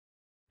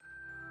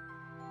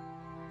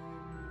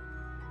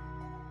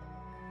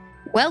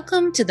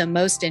Welcome to the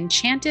most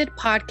enchanted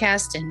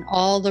podcast in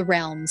all the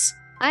realms.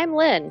 I'm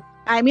Lynn.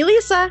 I'm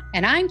Elisa.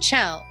 And I'm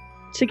Chell.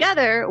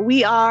 Together,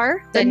 we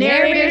are The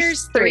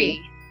Narrators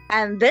 3.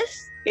 And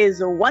this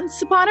is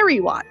Once Upon a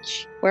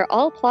Rewatch, where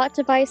all plot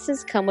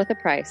devices come with a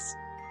price.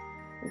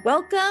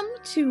 Welcome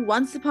to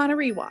Once Upon a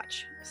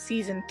Rewatch,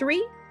 Season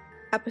 3,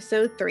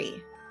 Episode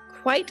 3,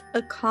 Quite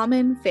a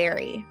Common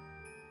Fairy.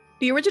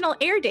 The original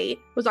air date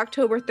was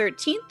October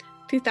 13th,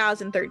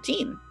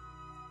 2013.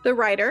 The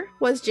writer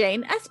was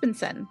Jane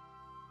Espenson.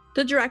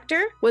 The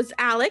director was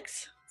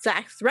Alex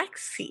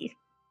Zachariasky.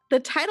 The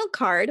title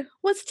card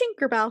was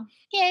Tinkerbell.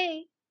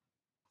 Yay!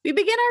 We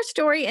begin our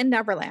story in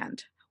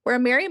Neverland, where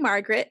Mary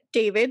Margaret,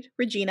 David,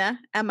 Regina,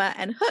 Emma,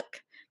 and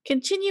Hook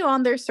continue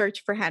on their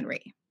search for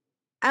Henry.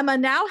 Emma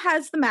now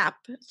has the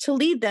map to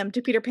lead them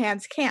to Peter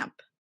Pan's camp,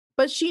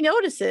 but she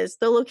notices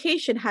the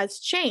location has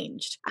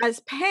changed as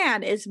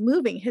Pan is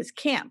moving his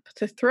camp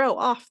to throw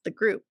off the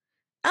group.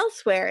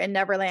 Elsewhere in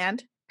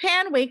Neverland,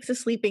 Pan wakes a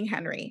sleeping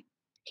Henry.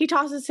 He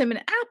tosses him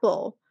an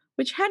apple,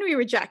 which Henry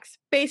rejects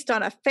based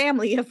on a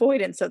family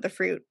avoidance of the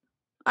fruit.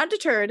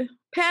 Undeterred,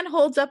 Pan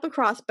holds up a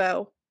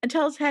crossbow and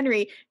tells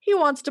Henry he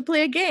wants to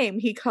play a game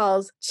he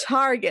calls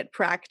target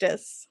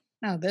practice.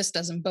 Oh, this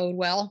doesn't bode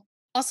well.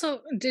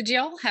 Also, did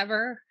y'all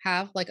ever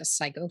have like a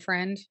psycho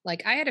friend?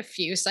 Like, I had a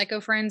few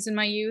psycho friends in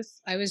my youth.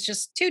 I was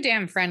just too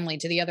damn friendly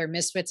to the other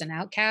misfits and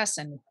outcasts,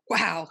 and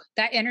wow,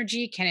 that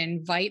energy can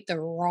invite the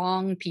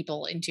wrong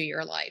people into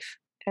your life.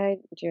 I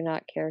do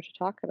not care to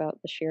talk about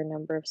the sheer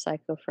number of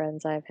psycho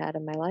friends I've had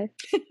in my life.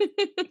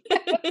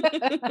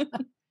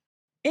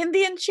 In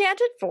the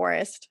Enchanted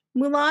Forest,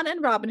 Mulan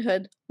and Robin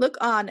Hood look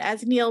on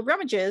as Neil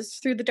rummages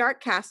through the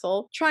dark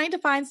castle, trying to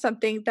find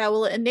something that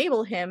will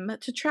enable him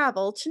to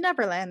travel to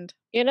Neverland.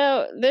 You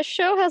know, this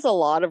show has a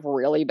lot of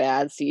really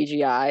bad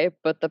CGI,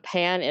 but the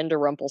pan into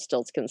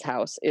Rumpelstiltskin's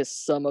house is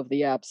some of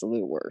the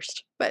absolute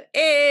worst. But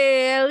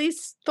at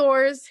least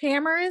Thor's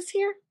hammer is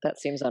here. That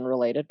seems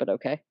unrelated, but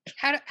okay.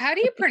 How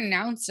do you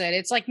pronounce it?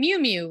 It's like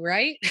Mew Mew,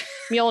 right?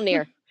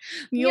 Mjolnir.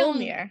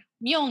 Mjolnir.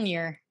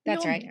 Mjolnir.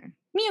 That's right.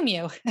 Mew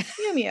Mew.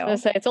 Mew Mew. I was gonna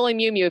say, it's only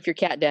Mew Mew if you're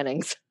Kat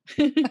Dennings.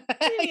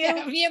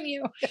 Yeah, Mew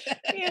Mew.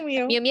 Mew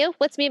Mew. Mew Mew?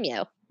 What's Mew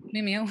Mew?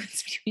 Mew Mew.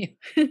 What's Mew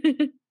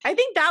Mew? I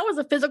think that was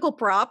a physical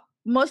prop.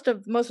 Most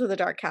of the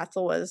Dark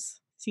Castle was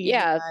CGI,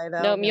 yeah,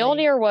 though, no, really.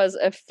 Mjolnir was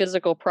a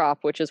physical prop,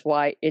 which is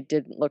why it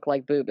didn't look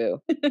like Boo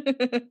Boo,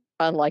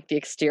 unlike the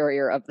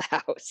exterior of the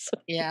house.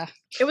 Yeah.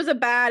 It was a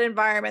bad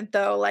environment,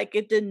 though. Like,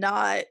 it did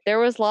not. There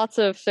was lots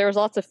of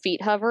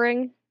feet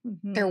hovering.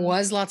 There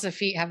was lots of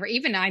feet hovering.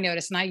 Even I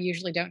noticed, and I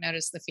usually don't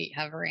notice the feet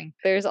hovering.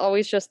 There's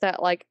always just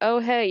that, like, oh,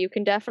 hey, you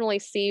can definitely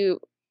see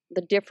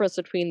the difference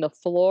between the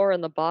floor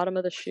and the bottom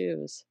of the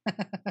shoes.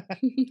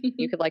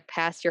 You could, like,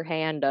 pass your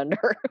hand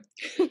under.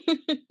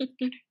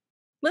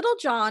 Little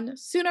John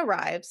soon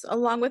arrives,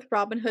 along with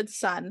Robin Hood's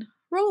son,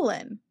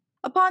 Roland.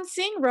 Upon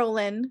seeing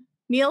Roland,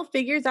 Neil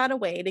figures out a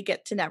way to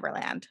get to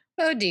Neverland.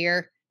 Oh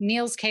dear.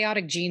 Neil's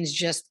chaotic genes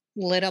just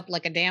lit up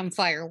like a damn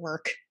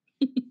firework.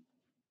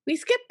 We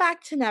skip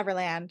back to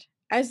Neverland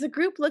as the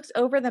group looks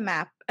over the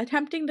map,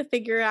 attempting to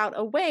figure out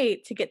a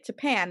way to get to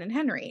Pan and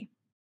Henry.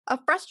 A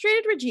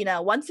frustrated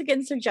Regina once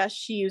again suggests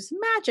she use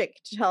magic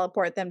to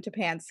teleport them to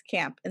Pan's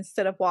camp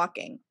instead of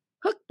walking.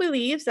 Hook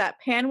believes that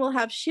Pan will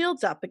have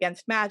shields up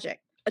against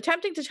magic.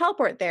 Attempting to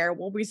teleport there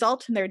will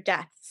result in their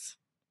deaths.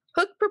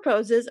 Hook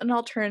proposes an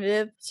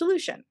alternative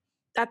solution,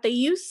 that they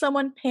use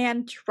someone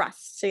Pan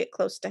trusts to get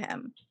close to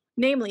him,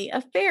 namely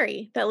a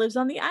fairy that lives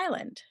on the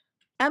island.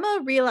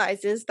 Emma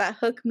realizes that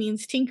Hook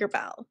means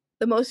Tinkerbell,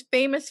 the most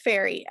famous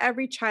fairy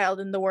every child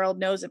in the world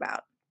knows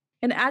about.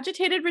 An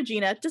agitated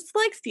Regina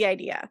dislikes the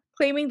idea,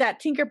 claiming that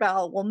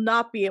Tinkerbell will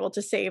not be able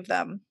to save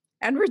them.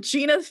 And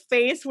Regina's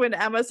face when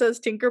Emma says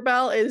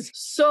Tinkerbell is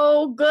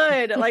so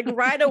good. Like,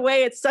 right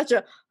away, it's such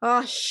a,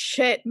 oh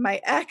shit, my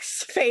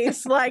ex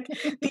face. Like,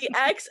 the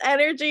ex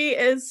energy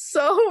is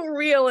so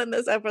real in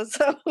this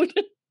episode.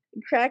 It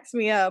cracks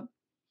me up.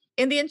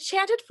 In the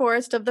enchanted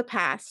forest of the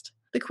past,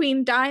 the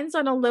queen dines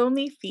on a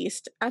lonely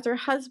feast as her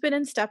husband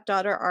and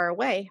stepdaughter are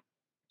away.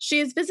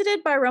 She is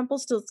visited by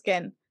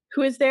Rumpelstiltskin,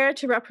 who is there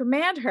to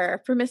reprimand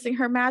her for missing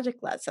her magic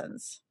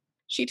lessons.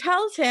 She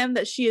tells him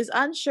that she is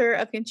unsure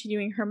of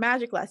continuing her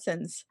magic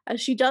lessons,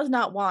 as she does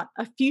not want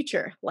a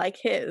future like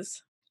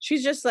his.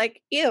 She's just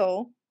like,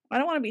 ew, I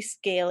don't want to be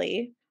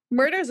scaly.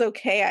 Murder's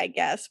okay, I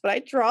guess, but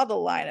I draw the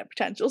line at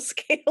potential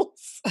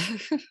scales.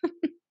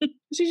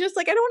 She's just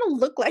like, I don't want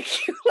to look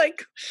like you.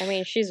 Like, I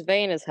mean, she's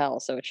vain as hell,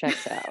 so it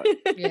checks out.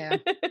 Yeah.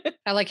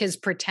 I like his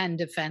pretend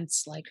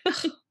defense. Like,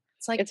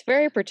 it's like, it's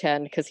very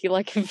pretend because he,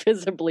 like,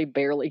 visibly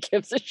barely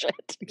gives a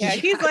shit. yeah,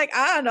 he's like,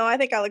 I don't know, I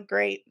think I look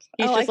great.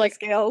 He's I just like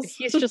scales.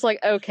 He's just like,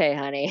 okay,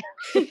 honey.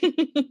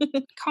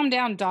 calm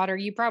down, daughter.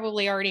 You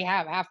probably already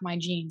have half my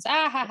genes.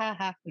 Ah, ha, ha,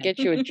 ha. No. Get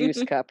you a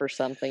juice cup or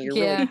something. You're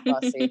really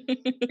fussy.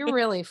 You're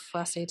really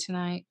fussy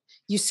tonight.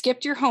 You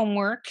skipped your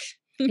homework.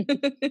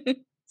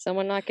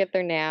 Someone not get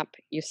their nap.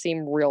 You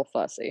seem real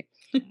fussy.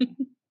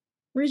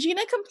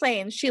 Regina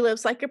complains she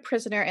lives like a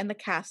prisoner in the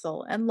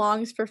castle and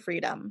longs for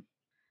freedom.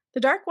 The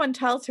Dark One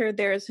tells her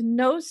there is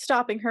no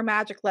stopping her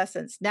magic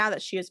lessons now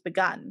that she has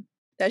begun,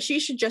 that she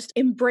should just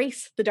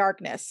embrace the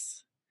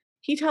darkness.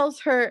 He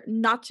tells her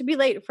not to be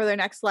late for their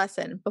next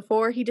lesson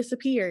before he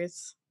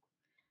disappears.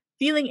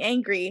 Feeling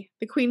angry,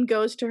 the queen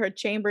goes to her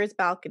chamber's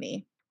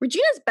balcony.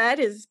 Regina's bed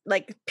is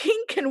like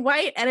pink and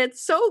white, and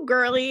it's so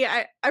girly.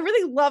 I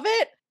really love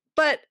it,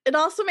 but it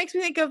also makes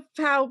me think of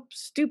how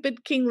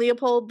stupid King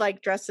Leopold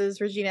like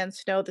dresses Regina and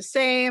Snow the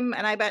same,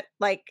 and I bet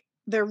like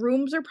their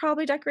rooms are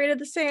probably decorated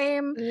the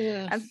same.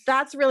 Ugh. And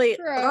that's really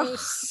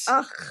Gross.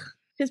 ugh.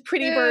 His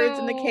pretty birds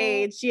in the Ew.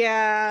 cage.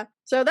 Yeah.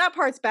 So that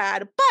part's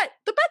bad, but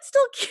the bed's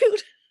still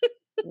cute.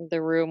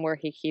 The room where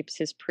he keeps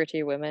his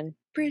pretty women.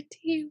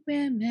 Pretty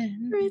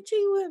women.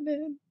 Pretty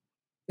women.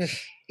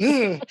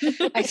 Ugh.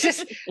 I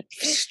just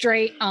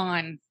straight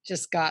on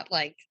just got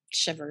like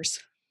shivers.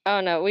 Oh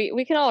no,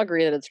 we can all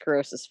agree that it's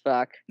gross as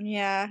fuck.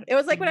 Yeah. It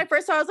was like when I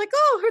first saw it, I was like,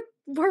 oh,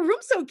 her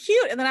room's so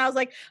cute. And then I was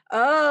like,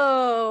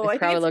 oh. It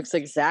probably looks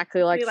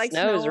exactly like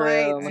Snow's Snow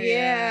White. room.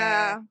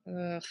 Yeah.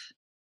 Ugh.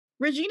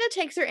 Regina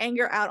takes her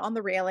anger out on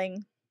the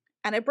railing,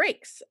 and it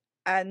breaks,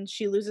 and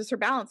she loses her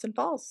balance and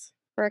falls.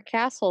 For a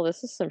castle,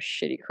 this is some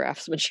shitty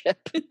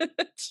craftsmanship.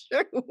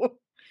 True.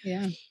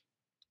 Yeah.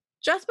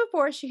 Just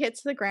before she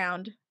hits the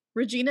ground,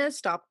 Regina is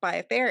stopped by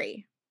a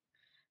fairy.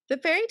 The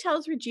fairy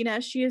tells Regina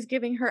she is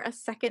giving her a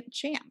second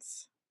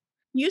chance.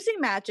 Using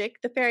magic,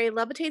 the fairy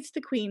levitates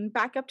the queen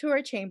back up to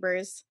her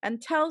chambers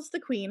and tells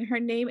the queen her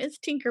name is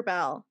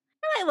Tinkerbell.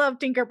 And I love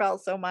Tinkerbell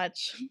so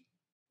much.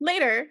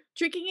 Later,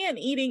 drinking and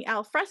eating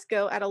al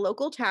fresco at a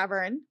local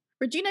tavern,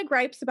 Regina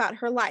gripes about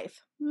her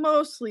life,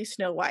 mostly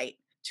Snow White,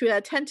 to an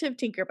attentive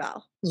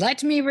Tinkerbell.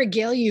 Let me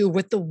regale you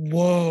with the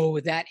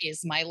woe that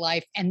is my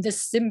life and the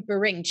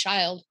simpering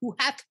child who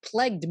hath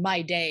plagued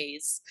my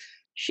days.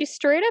 She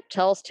straight up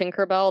tells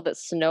Tinkerbell that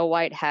Snow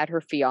White had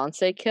her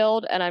fiance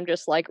killed, and I'm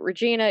just like,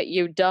 Regina,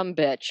 you dumb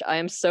bitch. I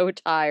am so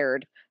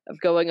tired of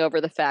going over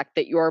the fact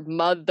that your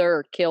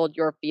mother killed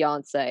your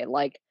fiance.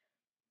 Like,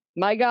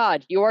 my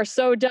God, you are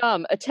so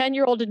dumb. A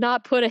 10-year-old did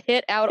not put a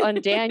hit out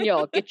on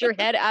Daniel. Get your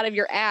head out of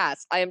your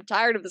ass. I am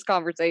tired of this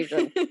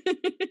conversation.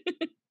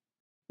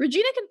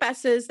 Regina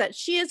confesses that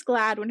she is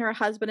glad when her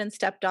husband and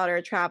stepdaughter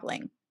are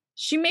traveling.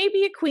 She may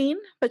be a queen,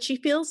 but she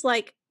feels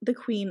like the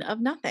queen of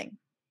nothing.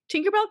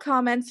 Tinkerbell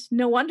comments,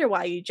 "No wonder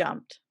why you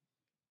jumped."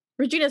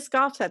 Regina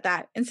scoffs at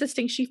that,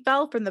 insisting she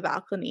fell from the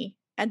balcony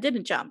and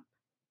didn't jump.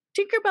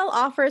 Tinkerbell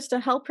offers to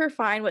help her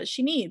find what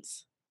she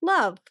needs: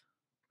 love.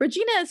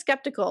 Regina is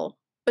skeptical,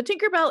 but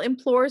Tinkerbell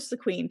implores the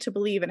queen to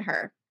believe in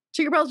her.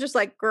 Tinkerbell's just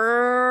like,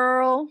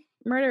 girl,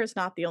 murder is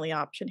not the only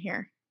option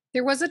here.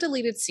 There was a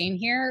deleted scene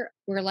here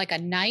where like a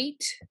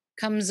knight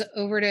comes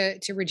over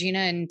to Regina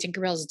and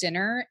Tinkerbell's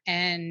dinner,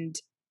 and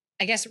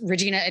I guess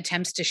Regina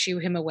attempts to shoo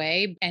him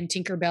away, and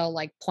Tinkerbell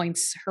like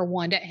points her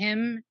wand at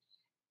him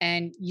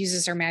and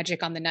uses her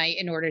magic on the knight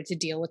in order to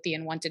deal with the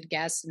unwanted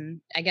guests. And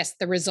I guess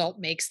the result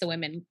makes the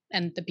women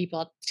and the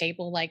people at the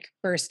table like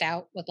burst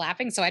out with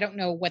laughing. So I don't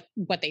know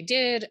what they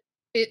did.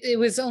 It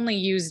was only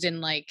used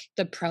in like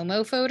the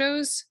promo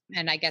photos,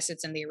 and I guess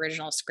it's in the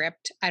original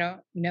script. I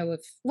don't know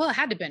if, well, it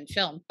had to have been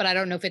filmed, but I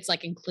don't know if it's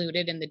like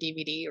included in the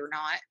DVD or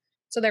not.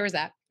 So there was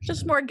that.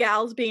 Just more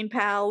gals being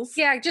pals.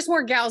 Yeah, just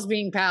more gals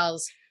being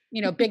pals.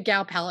 You know, big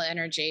gal palette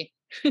energy.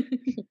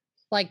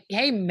 Like,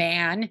 hey,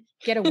 man,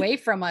 get away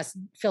from us,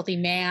 filthy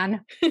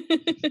man.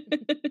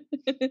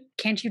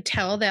 Can't you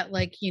tell that,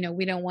 like, you know,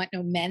 we don't want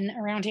no men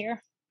around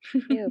here?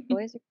 Ew,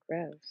 boys are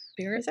gross.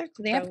 Spirits, Boys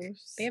are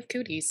they have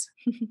cooties.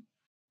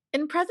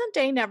 In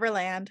present-day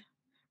Neverland,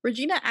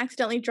 Regina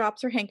accidentally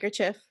drops her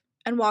handkerchief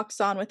and walks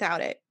on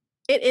without it.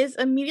 It is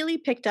immediately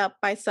picked up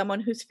by someone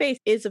whose face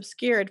is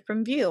obscured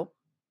from view.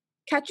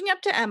 Catching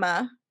up to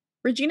Emma,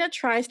 Regina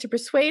tries to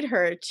persuade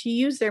her to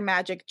use their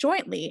magic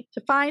jointly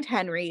to find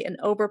Henry and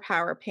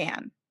overpower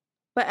Pan,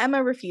 but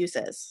Emma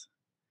refuses.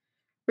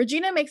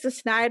 Regina makes a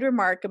snide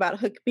remark about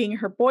Hook being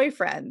her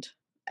boyfriend,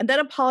 and then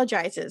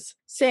apologizes,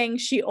 saying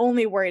she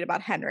only worried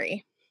about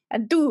Henry.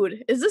 And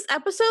dude, is this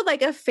episode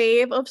like a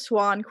fave of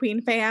Swan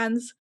Queen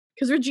fans?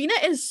 Because Regina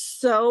is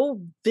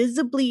so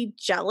visibly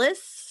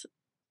jealous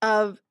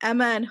of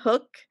Emma and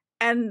Hook,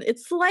 and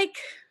it's like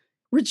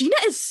Regina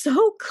is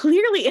so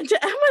clearly into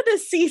Emma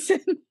this season.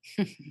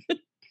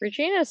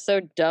 Regina is so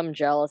dumb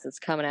jealous, it's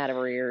coming out of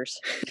her ears.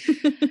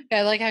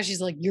 I like how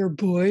she's like, your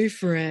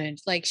boyfriend.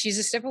 Like, she's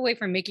a step away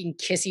from making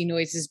kissy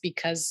noises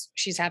because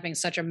she's having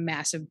such a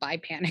massive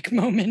bi-panic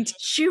moment.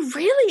 She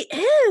really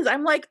is.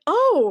 I'm like,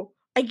 oh,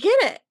 I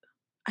get it.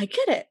 I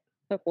get it.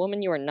 Look,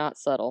 woman, you are not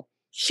subtle.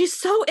 She's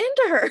so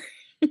into her.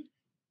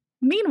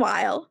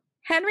 Meanwhile,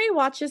 Henry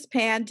watches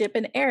Pan dip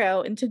an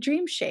arrow into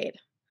Dreamshade,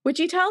 which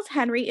he tells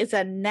Henry is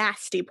a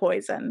nasty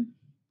poison.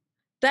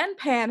 Then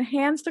Pan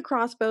hands the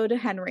crossbow to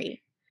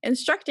Henry,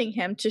 instructing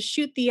him to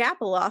shoot the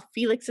apple off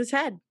Felix's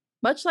head,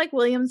 much like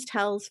William's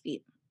tells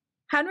feat.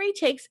 Henry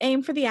takes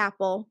aim for the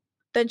apple,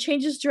 then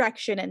changes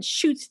direction and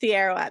shoots the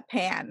arrow at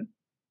Pan.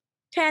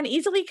 Pan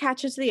easily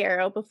catches the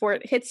arrow before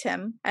it hits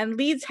him and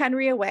leads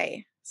Henry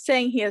away,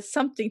 saying he has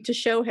something to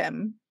show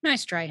him.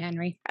 Nice try,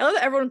 Henry. I love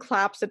that everyone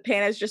claps and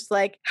Pan is just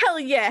like, hell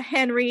yeah,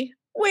 Henry.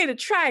 Way to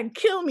try and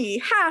kill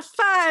me. High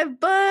five,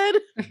 bud.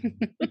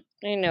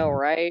 I know,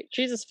 right?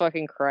 Jesus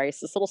fucking Christ.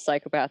 This little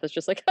psychopath is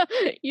just like,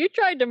 you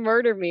tried to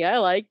murder me. I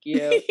like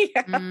you.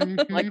 Yeah.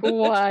 Mhm. Like,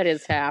 what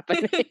is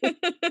happening?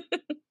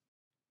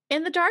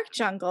 In the dark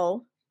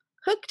jungle,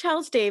 Hook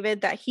tells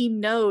David that he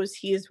knows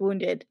he is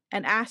wounded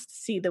and asks to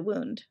see the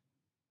wound.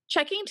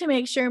 Checking to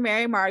make sure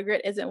Mary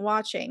Margaret isn't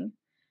watching,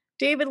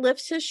 David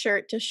lifts his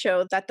shirt to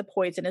show that the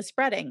poison is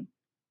spreading.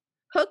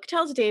 Hook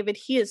tells David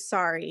he is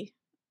sorry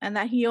and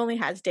that he only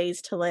has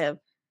days to live.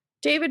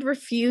 David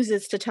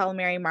refuses to tell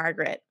Mary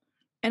Margaret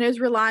and is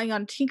relying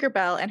on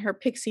Tinkerbell and her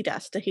pixie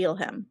dust to heal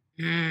him.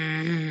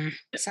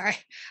 Sorry,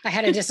 I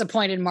had a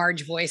disappointed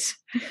Marge voice.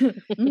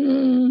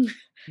 Don't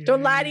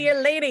lie to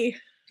your lady.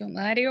 Don't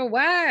lie to your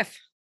wife.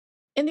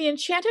 In the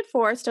enchanted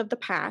forest of the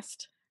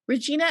past,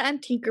 Regina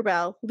and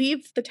Tinkerbell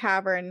leave the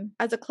tavern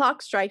as a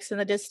clock strikes in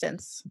the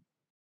distance.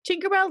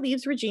 Tinkerbell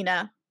leaves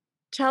Regina,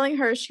 telling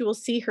her she will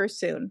see her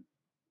soon.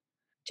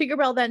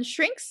 Tinkerbell then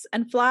shrinks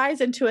and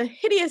flies into a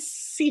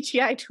hideous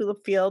CGI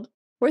tulip field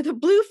where the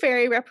blue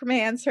fairy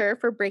reprimands her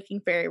for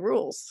breaking fairy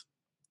rules.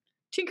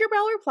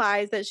 Tinkerbell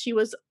replies that she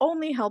was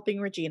only helping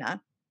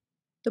Regina.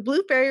 The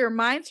blue fairy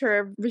reminds her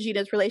of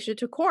Regina's relationship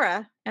to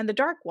Cora and the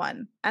Dark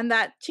One, and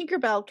that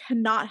Tinkerbell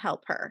cannot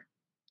help her.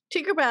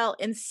 Tinkerbell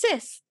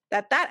insists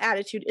that that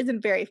attitude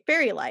isn't very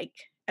fairy-like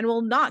and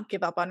will not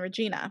give up on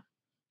Regina.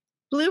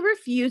 Blue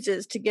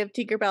refuses to give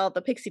Tinkerbell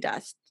the pixie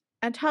dust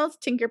and tells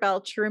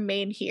Tinkerbell to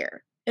remain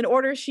here, in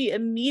order she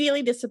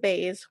immediately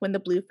disobeys when the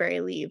blue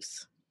fairy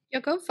leaves. Yo,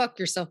 go fuck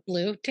yourself,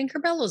 Blue.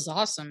 Tinkerbell is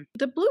awesome.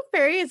 The blue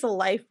fairy is a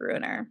life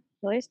ruiner.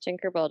 At least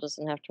Tinkerbell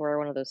doesn't have to wear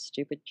one of those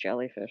stupid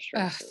jellyfish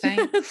dresses.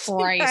 Thank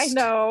Christ. I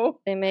know.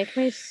 They make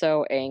me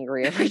so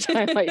angry every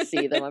time I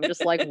see them. I'm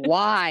just like,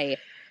 why?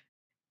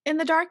 In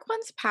the Dark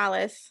One's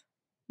palace,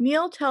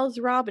 Neil tells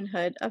Robin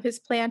Hood of his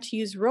plan to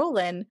use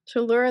Roland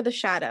to lure the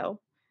shadow,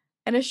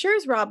 and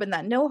assures Robin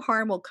that no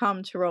harm will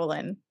come to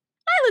Roland.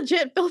 I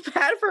legit feel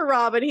bad for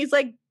Robin. He's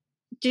like,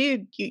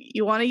 dude,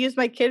 you want to use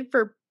my kid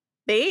for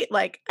bait?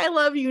 Like, I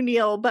love you,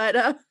 Neil,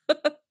 but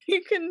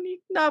you can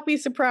not be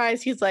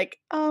surprised. He's like,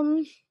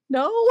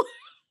 no.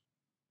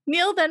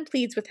 Neil then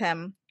pleads with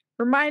him,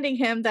 reminding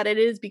him that it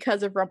is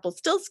because of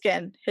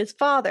Rumpelstiltskin, his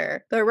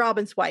father, that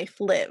Robin's wife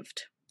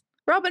lived.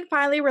 Robin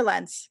finally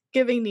relents,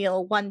 giving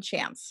Neil one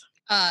chance.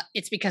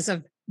 It's because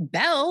of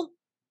Belle,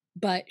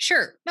 but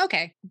sure,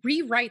 okay.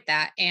 Rewrite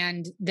that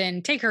and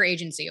then take her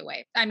agency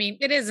away. I mean,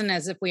 it isn't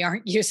as if we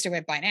aren't used to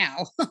it by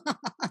now.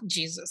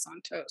 Jesus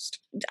on toast.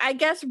 I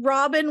guess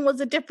Robin was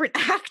a different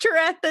actor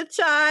at the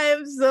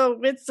time, so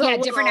it's a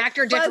different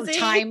actor, fuzzy.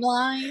 different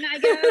timeline, I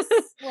guess.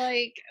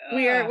 Like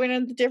we're in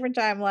a different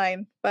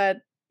timeline, but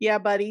yeah,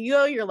 buddy, you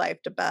owe your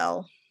life to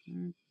Belle.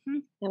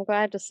 I'm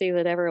glad to see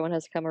that everyone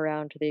has come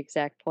around to the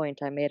exact point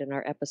I made in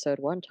our episode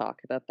 1 talk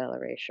about Belle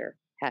Erasure.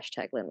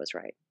 Hashtag Lynn was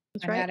right.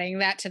 That's I'm right. adding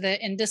that to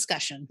the in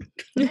discussion.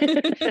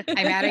 I'm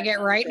adding it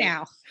right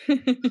now.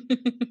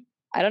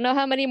 I don't know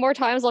how many more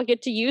times I'll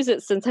get to use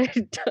it since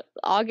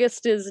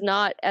August is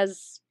not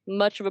as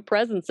much of a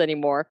presence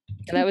anymore.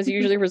 And that was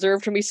usually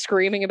reserved for me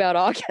screaming about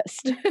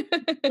August.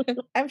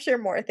 I'm sure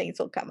more things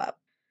will come up.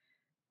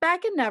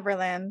 Back in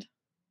Neverland,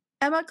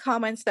 Emma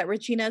comments that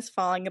Regina is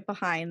falling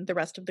behind the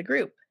rest of the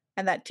group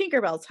and that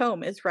Tinkerbell's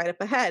home is right up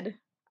ahead.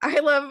 I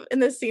love in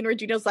this scene,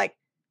 Regina's like,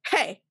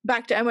 hey,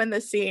 back to Emma in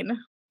this scene.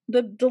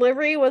 The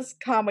delivery was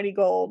comedy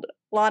gold.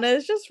 Lana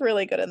is just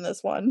really good in this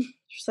one.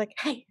 She's like,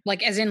 hey.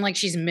 Like, as in, like,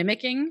 she's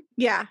mimicking?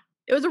 Yeah,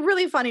 it was a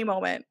really funny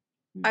moment.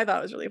 I thought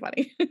it was really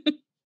funny.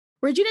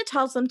 Regina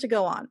tells them to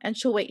go on, and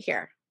she'll wait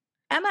here.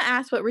 Emma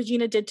asks what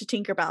Regina did to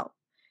Tinkerbell,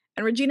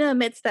 and Regina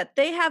admits that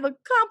they have a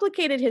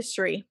complicated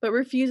history, but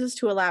refuses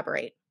to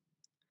elaborate,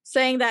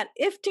 saying that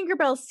if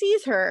Tinkerbell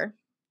sees her,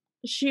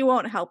 she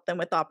won't help them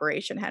with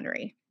Operation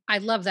Henry. I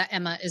love that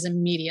Emma is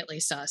immediately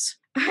sus.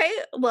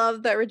 I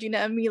love that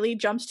Regina immediately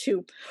jumps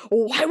to,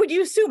 why would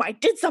you assume I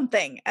did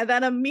something? And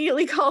then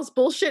immediately calls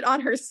bullshit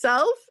on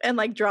herself and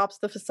like drops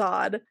the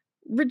facade.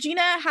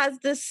 Regina has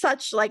this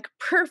such like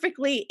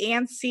perfectly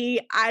antsy,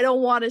 I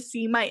don't want to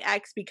see my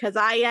ex because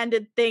I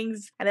ended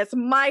things and it's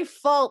my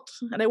fault.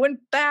 And I went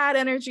bad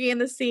energy in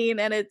the scene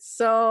and it's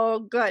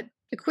so good.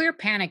 The queer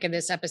panic in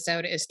this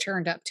episode is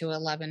turned up to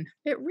 11.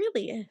 It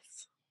really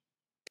is.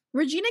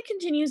 Regina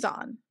continues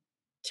on,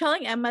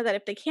 telling Emma that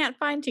if they can't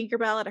find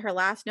Tinkerbell at her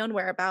last known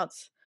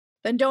whereabouts,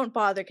 then don't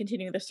bother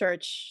continuing the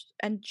search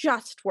and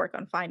just work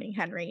on finding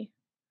Henry,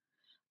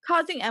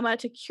 causing Emma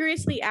to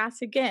curiously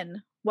ask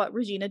again what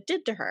Regina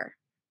did to her.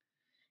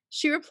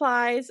 She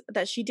replies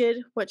that she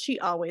did what she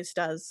always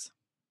does.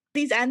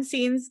 These end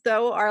scenes,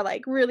 though, are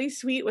like really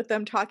sweet with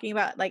them talking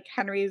about like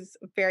Henry's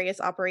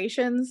various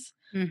operations.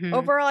 Mm-hmm.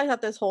 Overall, I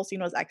thought this whole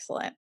scene was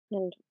excellent.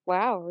 And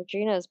wow,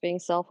 Regina is being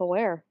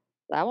self-aware.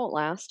 That won't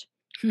last.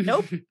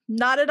 Nope,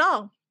 not at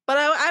all. But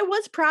I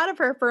was proud of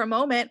her for a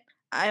moment.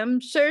 I'm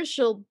sure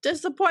she'll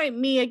disappoint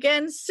me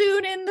again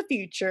soon in the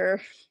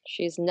future.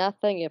 She's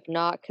nothing if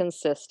not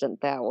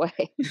consistent that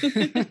way.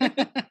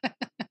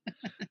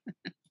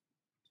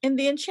 In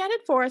the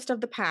enchanted forest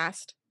of the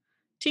past,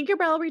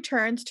 Tinkerbell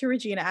returns to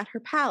Regina at her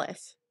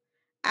palace,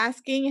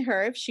 asking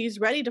her if she's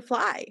ready to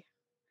fly.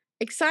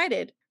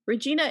 Excited,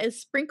 Regina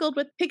is sprinkled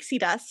with pixie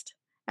dust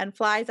and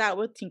flies out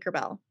with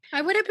Tinkerbell.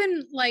 I would have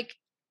been like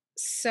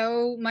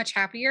so much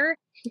happier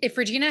if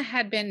Regina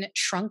had been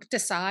shrunk to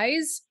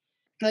size,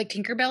 like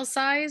Tinkerbell's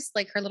size,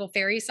 like her little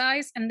fairy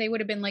size, and they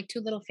would have been like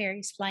two little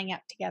fairies flying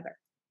out together.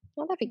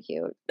 Well, that'd be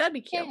cute. That'd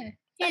be cute.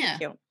 Yeah. That'd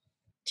be cute.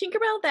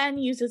 Tinkerbell then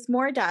uses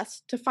more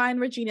dust to find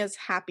Regina's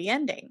happy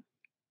ending.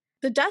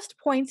 The dust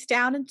points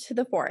down into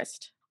the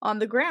forest. On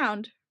the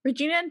ground,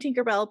 Regina and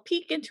Tinkerbell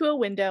peek into a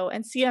window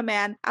and see a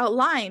man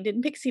outlined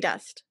in pixie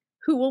dust,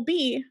 who will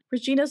be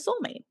Regina's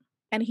soulmate.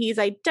 And he's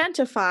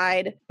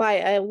identified by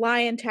a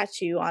lion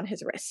tattoo on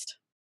his wrist.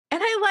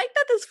 And I like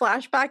that this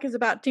flashback is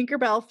about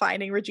Tinkerbell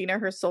finding Regina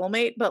her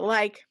soulmate, but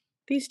like,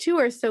 these two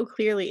are so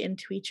clearly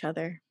into each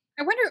other.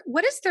 I wonder,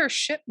 what is their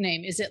ship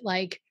name? Is it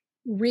like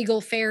Regal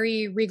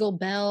Fairy, Regal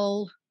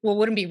Bell? Well, it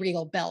wouldn't be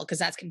Regal Bell because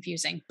that's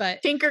confusing,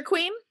 but Tinker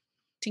Queen?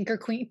 Tinker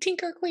Queen,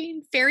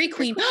 Fairy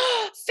Queen,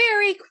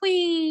 Fairy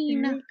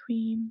Queen. Fairy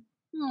Queen.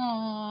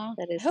 Aww.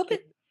 That is I hope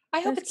cute.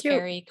 That's it's cute.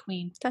 Fairy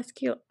Queen. That's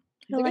cute.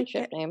 It's I a good like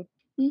ship it. name.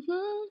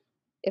 Mm-hmm.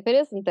 If it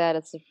isn't that,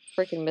 it's a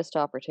freaking missed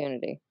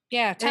opportunity.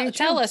 Yeah, Very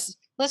tell true. us,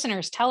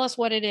 listeners, tell us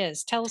what it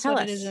is. Tell us Tell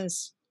what it us.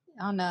 is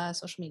on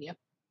social media.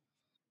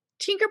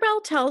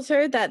 Tinkerbell tells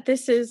her that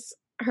this is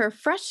her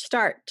fresh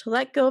start to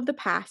let go of the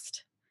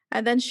past,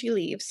 and then she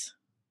leaves.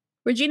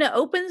 Regina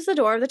opens the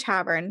door of the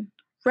tavern,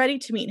 ready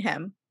to meet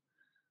him,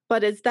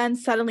 but is then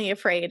suddenly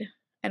afraid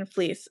and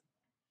flees.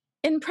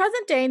 In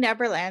present-day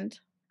Neverland,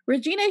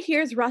 Regina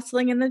hears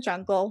rustling in the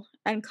jungle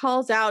and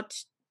calls out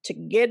to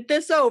get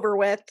this over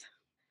with.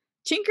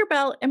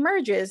 Tinkerbell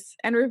emerges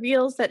and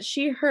reveals that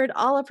she heard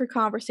all of her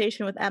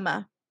conversation with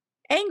Emma.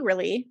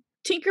 Angrily,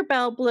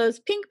 Tinkerbell blows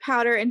pink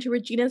powder into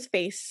Regina's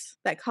face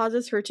that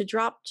causes her to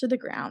drop to the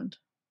ground.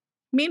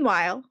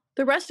 Meanwhile,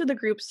 the rest of the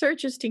group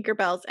searches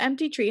Tinkerbell's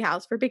empty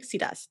treehouse for pixie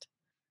dust.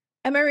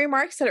 Emma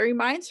remarks that it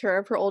reminds her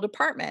of her old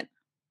apartment,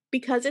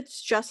 because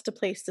it's just a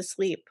place to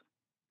sleep.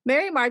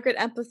 Mary Margaret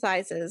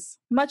empathizes,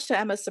 much to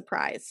Emma's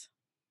surprise.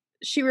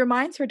 She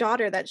reminds her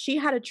daughter that she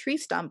had a tree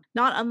stump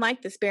not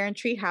unlike this barren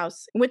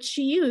treehouse, which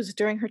she used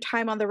during her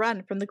time on the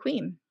run from the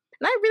Queen.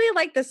 And I really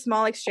like this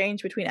small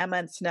exchange between Emma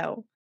and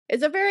Snow.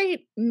 It's a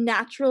very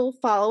natural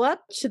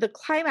follow-up to the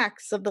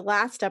climax of the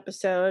last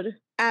episode,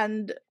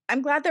 and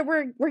I'm glad that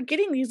we're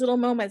getting these little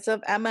moments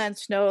of Emma and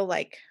Snow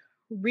like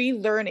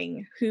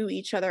relearning who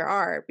each other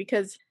are,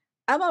 because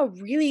Emma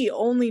really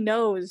only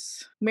knows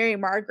Mary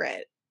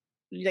Margaret.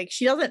 Like,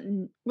 she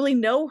doesn't really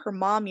know her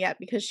mom yet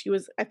because she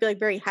was, I feel like,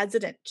 very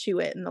hesitant to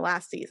it in the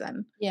last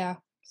season. Yeah.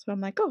 So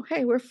I'm like, oh,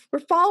 hey, we're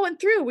following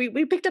through.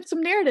 We picked up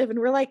some narrative and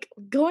we're like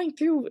going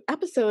through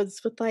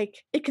episodes with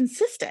like it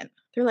consistent.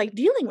 They're like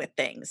dealing with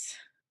things.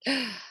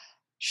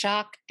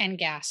 Shock and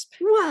gasp.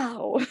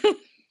 Wow.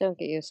 Don't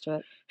get used to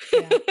it.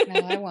 Yeah,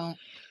 no, I won't.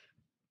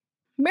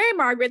 Mary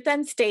Margaret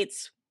then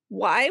states,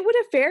 why would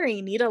a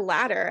fairy need a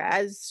ladder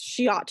as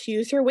she ought to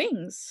use her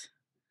wings?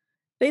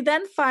 They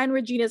then find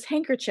Regina's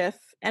handkerchief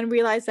and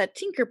realize that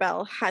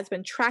Tinkerbell has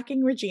been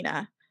tracking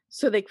Regina,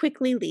 so they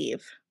quickly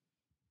leave.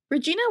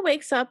 Regina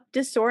wakes up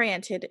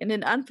disoriented in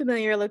an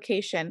unfamiliar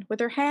location with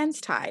her hands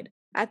tied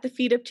at the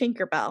feet of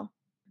Tinkerbell,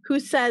 who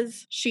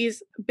says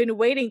she's been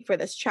waiting for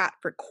this chat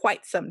for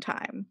quite some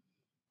time.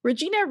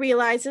 Regina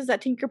realizes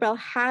that Tinkerbell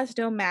has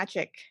no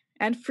magic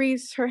and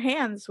frees her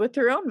hands with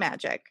her own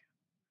magic.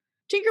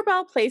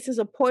 Tinkerbell places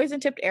a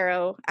poison-tipped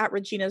arrow at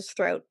Regina's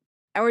throat,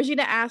 and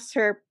Regina asks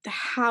her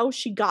how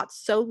she got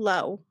so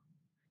low.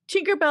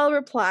 Tinkerbell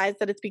replies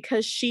that it's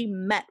because she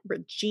met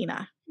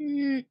Regina.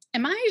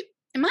 Am I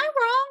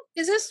wrong?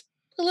 Is this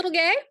a little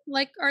gay?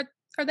 Like,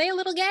 are they a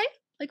little gay?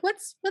 Like,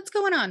 what's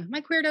going on?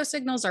 My queerdo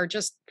signals are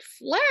just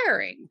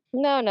flaring.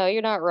 No,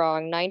 you're not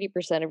wrong.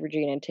 90% of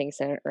Regina and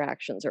Tink's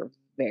interactions are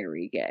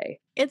very gay.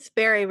 It's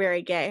very,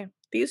 very gay.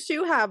 These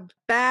two have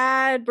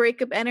bad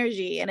breakup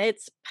energy, and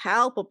it's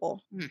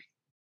palpable.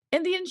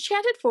 In the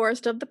enchanted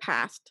forest of the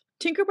past,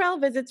 Tinkerbell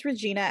visits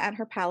Regina at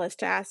her palace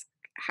to ask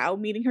how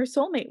meeting her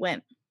soulmate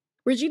went.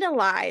 Regina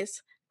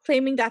lies,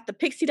 claiming that the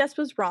pixie dust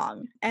was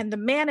wrong, and the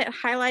man it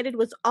highlighted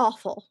was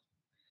awful.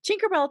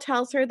 Tinkerbell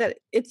tells her that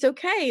it's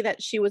okay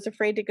that she was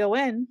afraid to go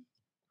in.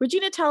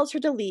 Regina tells her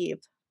to leave,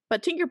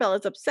 but Tinkerbell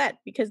is upset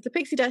because the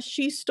pixie dust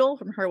she stole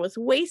from her was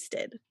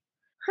wasted.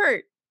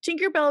 Hurt,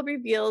 Tinkerbell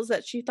reveals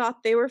that she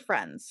thought they were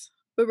friends,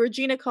 but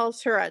Regina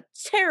calls her a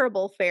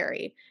terrible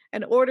fairy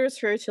and orders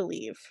her to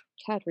leave.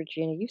 God,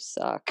 Regina, you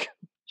suck.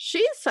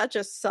 She's such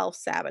a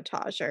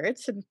self-sabotager.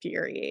 It's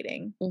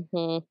infuriating.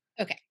 Mm-hmm.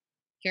 Okay,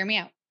 hear me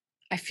out.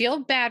 I feel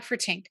bad for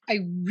Tink. I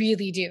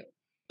really do.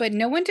 but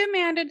no one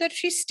demanded that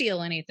she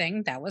steal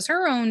anything. That was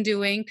her own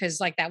doing, because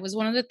like that was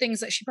one of the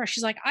things that she brought.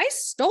 She's like, I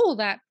stole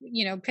that,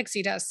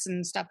 pixie dust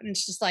and stuff. And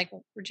it's just like,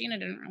 well, Regina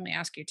didn't really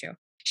ask you to.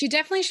 She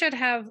definitely should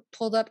have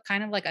pulled up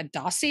kind of like a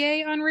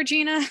dossier on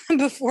Regina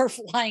before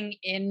flying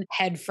in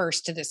head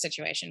first to this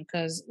situation.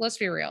 Because let's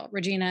be real,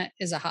 Regina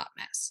is a hot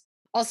mess.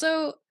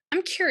 Also,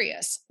 I'm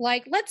curious,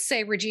 like, let's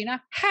say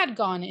Regina had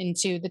gone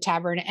into the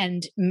tavern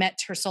and met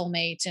her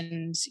soulmate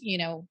and,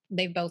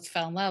 they both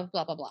fell in love,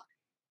 blah, blah, blah.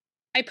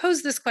 I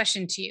pose this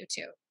question to you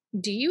too.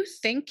 Do you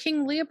think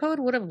King Leopold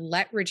would have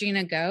let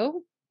Regina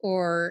go?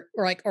 Or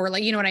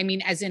you know what I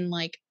mean? As in,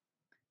 like,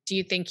 do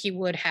you think he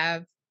would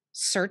have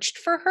searched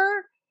for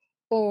her?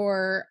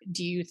 Or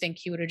do you think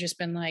he would have just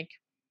been like,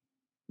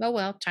 oh,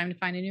 well, time to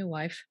find a new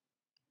wife?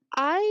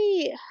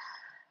 I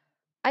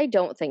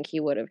don't think he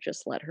would have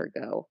just let her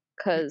go,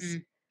 because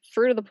Mm-mm.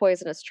 Fruit of the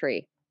Poisonous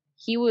Tree,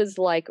 he was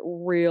like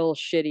real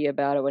shitty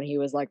about it when he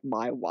was like,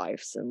 my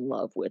wife's in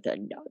love with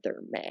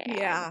another man.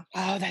 Yeah.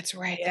 Oh, that's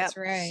right. That's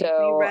right.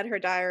 So We read her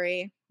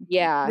diary.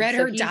 yeah, read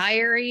so her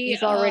diary.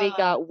 He's already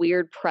got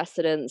weird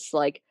precedents.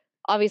 Like,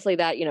 obviously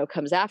that,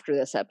 comes after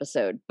this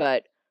episode,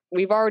 but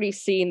we've already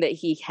seen that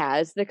he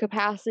has the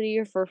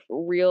capacity for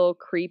real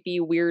creepy,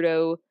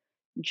 weirdo,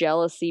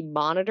 jealousy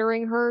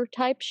monitoring her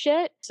type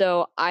shit.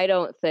 So I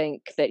don't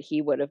think that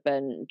he would have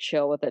been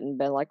chill with it and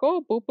been like,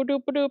 oh, boop a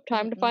doop a doop,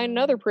 time to find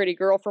another pretty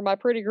girl for my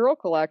pretty girl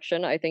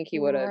collection. I think he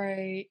would have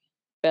been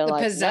The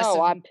like, possessive-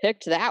 no, I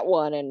picked that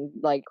one, and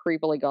like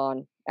creepily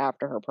gone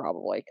after her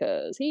probably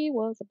because he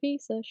was a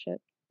piece of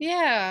shit.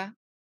 Yeah.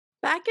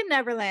 Back in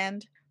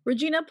Neverland,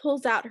 Regina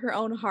pulls out her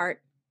own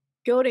heart,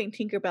 goading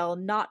Tinkerbell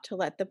not to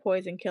let the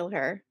poison kill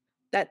her,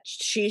 that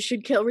she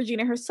should kill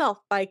Regina herself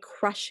by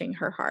crushing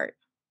her heart.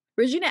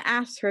 Regina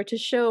asks her to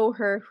show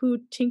her who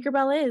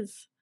Tinkerbell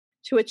is,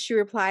 to which she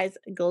replies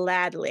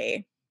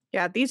gladly.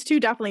 Yeah, these two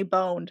definitely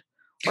boned.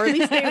 Or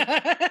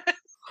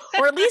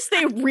at least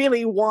they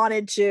really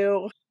wanted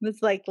to.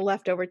 It's like the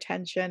leftover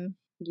tension.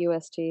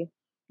 UST.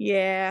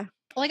 Yeah.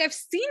 Like, I've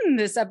seen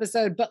this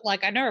episode, but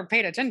like I never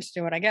paid attention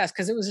to it, I guess,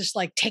 because it was just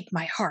like, take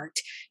my heart,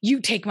 you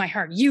take my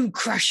heart, you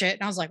crush it.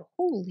 And I was like,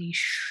 holy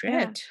shit.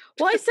 Yeah.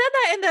 Well, I said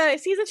that in the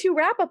season 2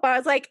 wrap up. I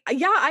was like,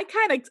 yeah, I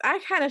kind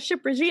of ship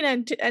Regina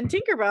and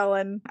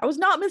Tinkerbell, and I was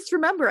not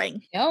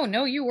misremembering.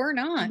 No, you were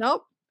not.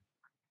 Nope.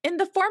 In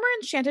the former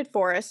enchanted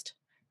forest,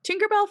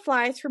 Tinkerbell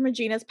flies from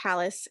Regina's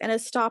palace and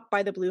is stopped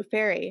by the Blue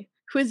Fairy,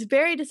 who is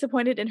very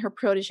disappointed in her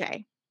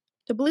protege.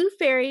 The Blue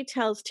Fairy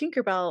tells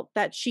Tinkerbell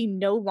that she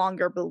no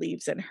longer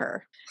believes in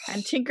her,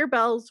 and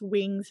Tinkerbell's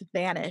wings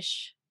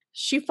vanish.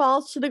 She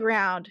falls to the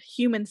ground,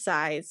 human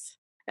size,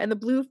 and the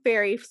Blue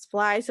Fairy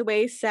flies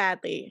away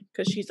sadly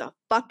because she's a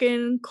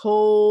fucking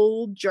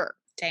cold jerk.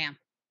 Damn.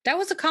 That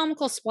was a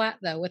comical splat,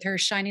 though, with her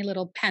shiny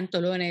little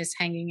pantalones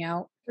hanging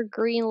out. Her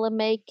green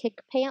lame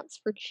kick pants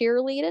for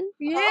cheerleading.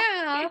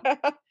 Yeah.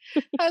 I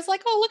was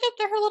like, oh, look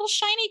at her little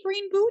shiny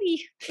green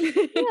booty.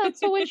 Yeah, that's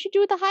the way she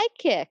do the high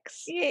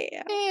kicks.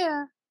 Yeah.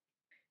 Yeah.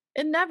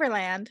 In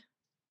Neverland,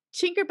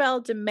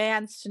 Tinkerbell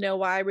demands to know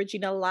why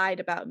Regina lied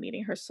about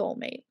meeting her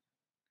soulmate.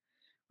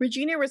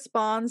 Regina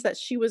responds that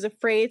she was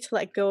afraid to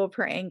let go of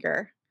her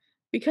anger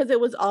because it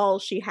was all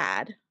she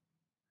had.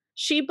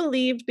 She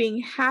believed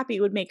being happy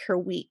would make her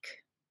weak.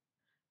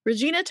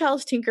 Regina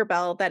tells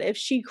Tinkerbell that if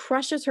she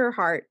crushes her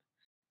heart,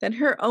 then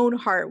her own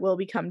heart will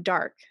become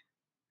dark.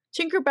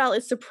 Tinkerbell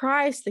is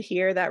surprised to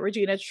hear that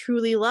Regina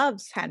truly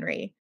loves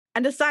Henry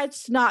and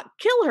decides to not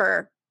kill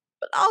her,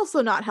 but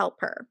also not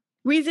help her,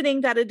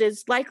 reasoning that it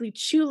is likely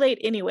too late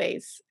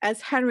anyways,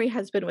 as Henry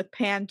has been with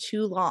Pan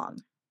too long.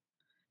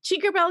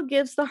 Tinkerbell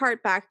gives the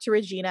heart back to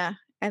Regina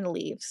and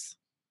leaves.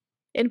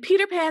 In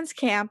Peter Pan's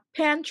camp,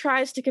 Pan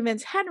tries to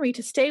convince Henry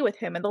to stay with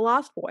him and the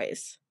Lost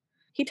Boys.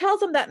 He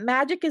tells him that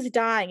magic is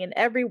dying in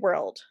every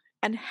world,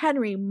 and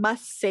Henry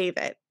must save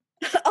it.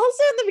 Also,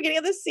 in the beginning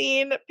of the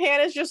scene,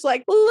 Pan is just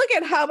like, look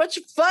at how much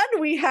fun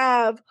we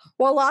have,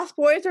 while Lost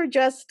Boys are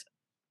just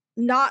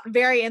not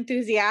very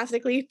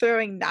enthusiastically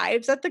throwing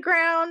knives at the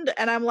ground.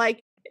 And I'm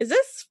like, is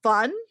this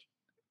fun?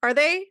 Are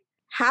they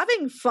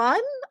having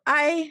fun?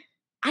 I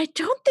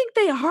don't think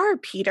they are,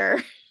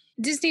 Peter.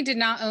 Disney did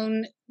not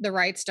own the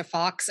rights to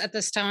Fox at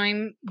this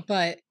time,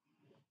 but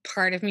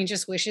part of me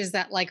just wishes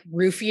that like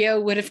Rufio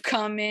would have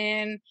come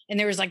in and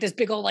there was like this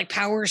big old like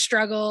power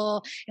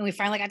struggle and we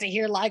finally got to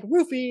hear like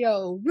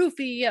Rufio,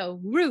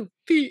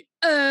 like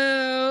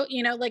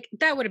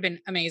that would have been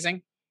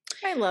amazing.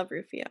 I love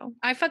Rufio.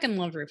 I fucking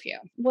love Rufio.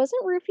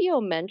 Wasn't Rufio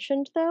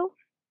mentioned though?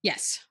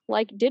 Yes.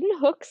 Like, didn't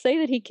Hook say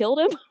that he killed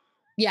him?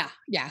 Yeah.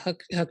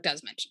 Hook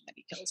does mention that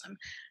he kills him.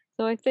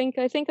 So I think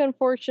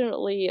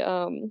unfortunately,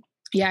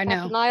 yeah, I know.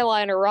 Captain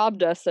Eyeliner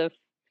robbed us of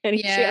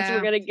any chance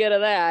we're gonna get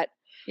of that.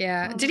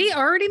 Yeah. Did he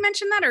already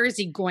mention that, or is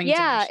he going to?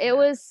 Yeah, it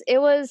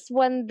was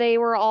when they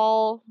were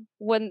all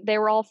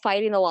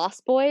fighting the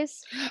Lost Boys.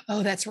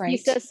 Oh, that's right. He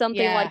says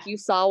something like, "You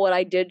saw what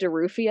I did to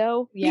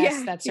Rufio." Yes,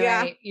 Yeah, that's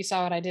yeah. right. You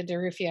saw what I did to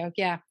Rufio.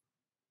 Yeah.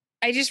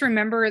 I just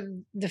remember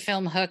the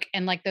film Hook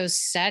and like those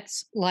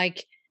sets,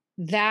 like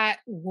that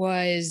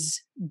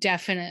was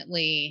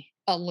definitely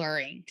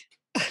alluring.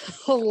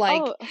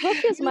 Like, oh, Hook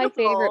is my favorite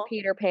Beautiful.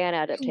 Peter Pan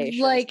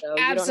adaptation. Like, So you don't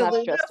have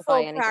absolutely to justify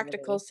Beautiful anything.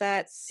 practical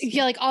sets.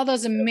 yeah, like all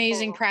those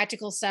amazing Beautiful.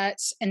 practical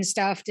sets and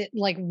stuff that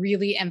like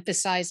really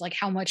emphasize like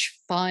how much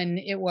fun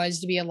it was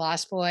to be a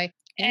Lost Boy.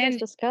 And And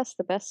discuss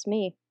the best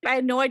me. I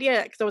had no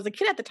idea because I was a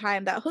kid at the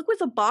time that Hook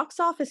was a box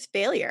office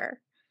failure.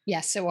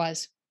 yes, it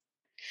was.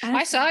 And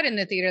I saw it in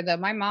the theater though.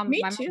 My mom Me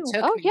my mom too.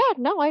 took Oh me. yeah,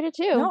 no, I did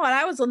too. No, and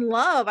I was in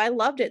love. I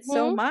loved it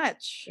so Mhm.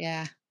 much.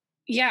 Yeah.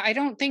 Yeah, I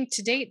don't think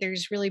to date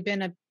there's really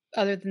been a,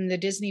 other than the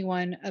Disney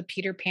one, a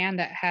Peter Pan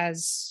that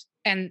has,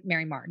 and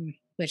Mary Martin,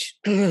 which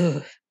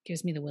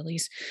gives me the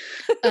willies.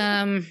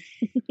 I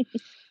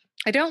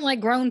don't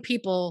like grown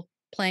people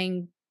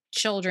playing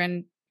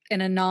children in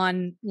a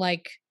non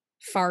like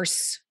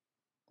farce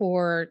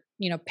or,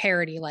 you know,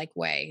 parody like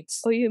way.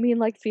 It's Oh, you mean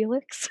like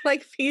Felix?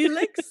 Like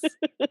Felix.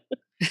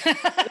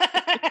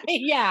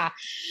 yeah.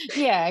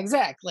 Yeah,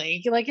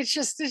 exactly. Like it's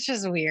just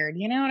weird.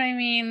 You know what I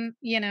mean?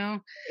 You know?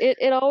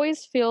 It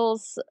always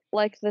feels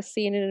like the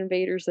scene in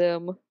Invader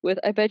Zim with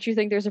I bet you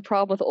think there's a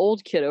problem with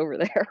old kid over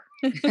there.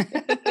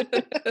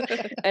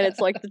 And it's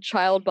like the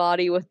child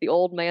body with the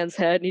old man's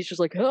head, and he's just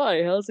like,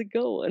 "Hi, how's it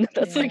going?"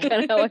 That's like Yeah.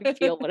 kind of how I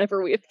feel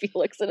whenever we have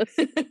Felix in a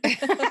scene.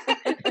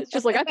 It's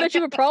just like, I bet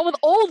you have a problem with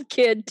old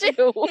kid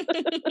too.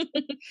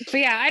 But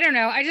yeah, I don't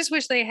know. I just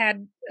wish they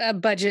had a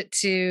budget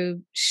to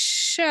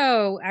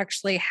show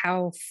actually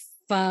how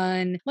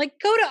fun. Like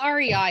go to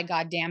REI,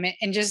 goddammit,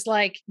 and just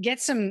like get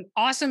some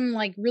awesome,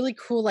 like really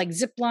cool like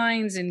zip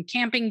lines and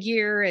camping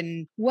gear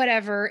and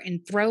whatever, and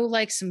throw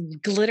like some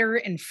glitter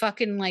and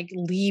fucking like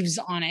leaves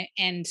on it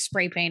and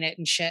spray paint it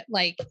and shit.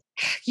 Like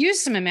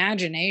use some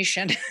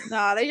imagination.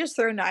 Nah, they just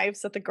throw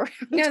knives at the ground.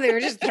 No, they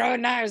were just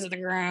throwing knives at the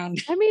ground.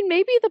 I mean,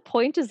 maybe the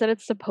point is that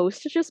it's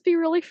supposed to just be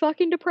really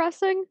fucking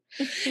depressing.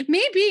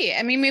 Maybe.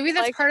 I mean, maybe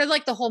that's Like- part of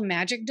like the whole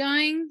magic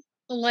dying.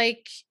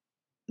 Like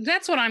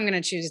that's what I'm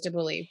gonna choose to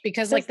believe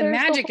because like the there's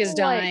the magic is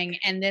whole, like- dying,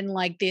 and then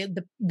like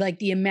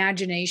the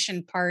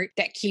imagination part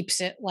that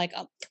keeps it like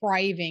up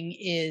thriving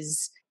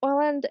is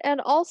Well, and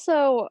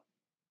also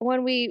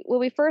when we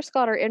first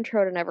got our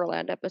intro to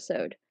Neverland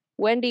episode,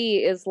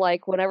 Wendy is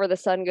like, whenever the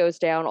sun goes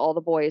down, all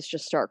the boys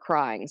just start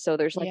crying. So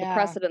there's like Yeah. a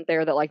precedent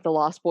there that like the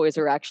Lost Boys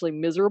are actually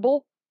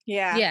miserable.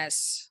 Yeah.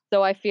 yes.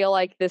 So I feel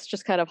like this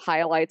just kind of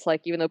highlights,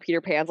 like, even though Peter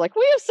Pan's like,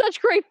 we have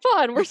such great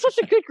fun, we're such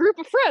a good group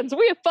of friends,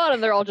 we have fun,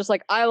 and they're all just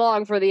like, I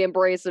long for the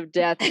embrace of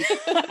death.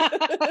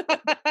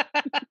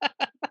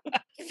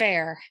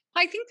 Fair.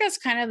 I think that's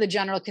kind of the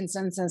general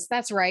consensus.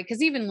 That's right.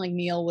 Because even like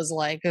Neil was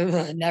like,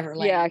 "Ugh,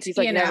 Neverland. Yeah, he's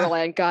like, you know?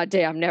 Neverland,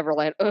 goddamn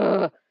Neverland,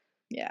 ugh.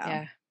 Yeah.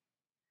 Yeah.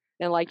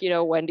 And like, you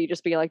know, Wendy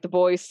just being like, the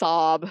boys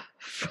sob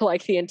for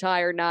like the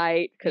entire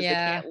night because Yeah.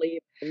 they can't leave,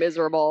 they're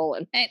miserable.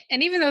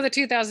 And even though the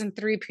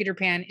 2003 Peter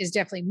Pan is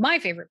definitely my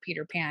favorite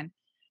Peter Pan,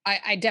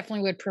 I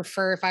definitely would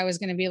prefer if I was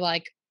going to be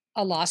like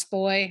a Lost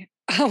Boy.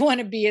 I want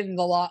to be in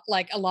the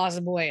like a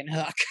Lost Boy and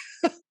Hook.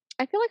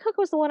 I feel like Hook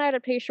was the one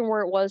adaptation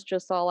where it was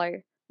just all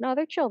like, no,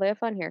 they're chill, they have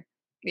fun here.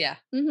 Yeah.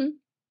 Mm-hmm.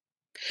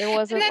 There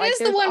wasn't. And that like, is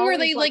the there's one where always,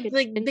 they a like tinge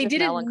they of didn't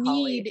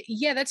melancholy. need.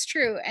 Yeah, that's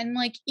true. And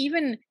like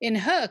even in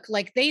Hook,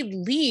 like they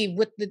leave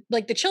with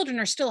the children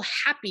are still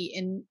happy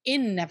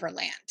in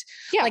Neverland.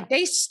 Yeah. Like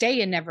they stay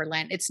in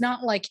Neverland. It's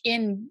not like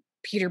in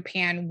Peter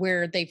Pan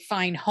where they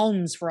find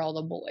homes for all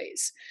the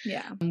boys,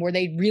 Yeah. where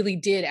they really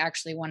did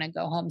actually want to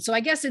go home. So I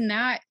guess in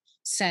that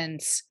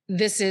sense,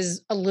 this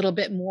is a little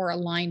bit more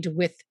aligned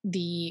with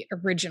the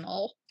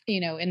original, you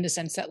know, in the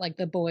sense that like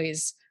the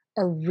boys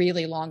are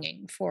really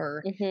longing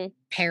for Mhm.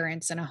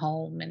 parents and a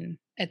home and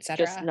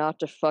etc. Just not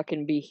to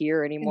fucking be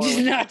here anymore. Just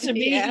with not to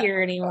be Yeah.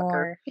 here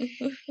anymore.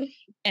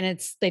 And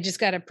it's they just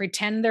got to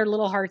pretend their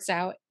little hearts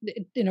out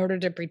in order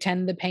to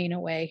pretend the pain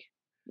away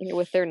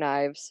with their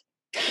knives.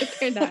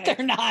 They're with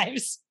their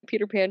knives.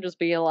 Peter Pan just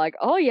being like,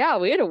 oh yeah,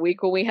 we had a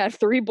week when we had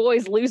 3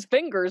 boys lose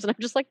fingers. And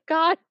I'm just like,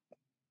 God,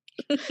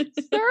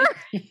 sir.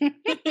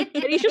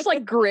 And he's just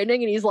like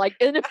grinning and he's like,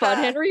 isn't it fun,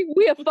 Henry?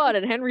 We have fun.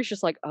 And Henry's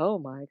just like, oh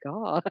my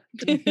God.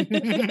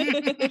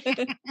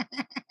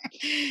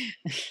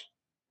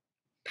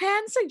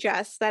 Pan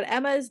suggests that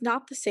Emma is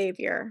not the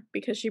savior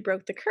because she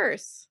broke the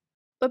curse,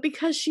 but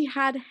because she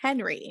had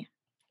Henry.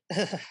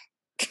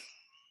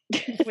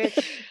 Which,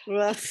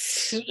 ugh. Ugh,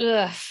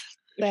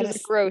 Which that is a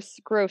is-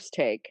 gross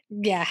take.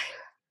 yeah.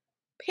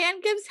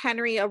 Pan gives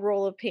Henry a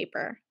roll of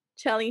paper,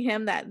 telling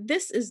him that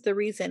this is the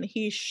reason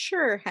he's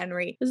sure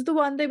Henry is the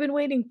one they've been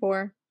waiting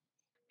for.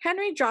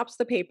 Henry drops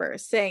the paper,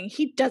 saying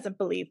he doesn't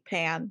believe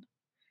Pan.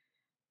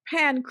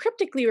 Pan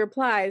cryptically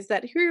replies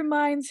that he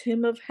reminds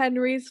him of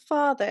Henry's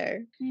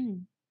father. Hmm.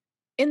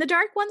 In the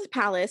Dark One's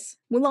palace,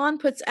 Mulan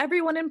puts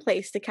everyone in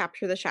place to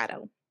capture the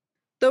shadow.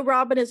 Though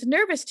Robin is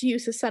nervous to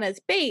use his son as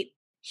bait,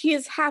 he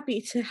is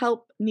happy to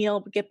help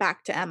Neil get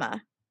back to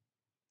Emma.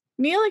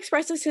 Neil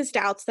expresses his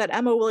doubts that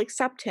Emma will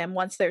accept him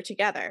once they're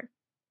together.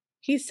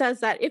 He says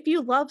that if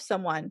you love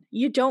someone,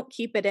 you don't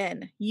keep it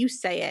in, you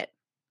say it.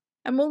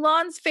 And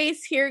Mulan's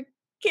face here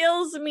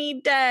kills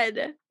me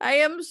dead. I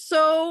am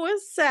so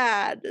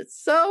sad,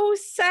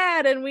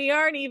 and we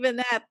aren't even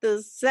at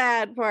the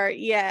sad part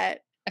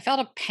yet. felt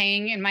a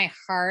pang in my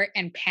heart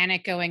and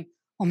panic going,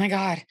 oh my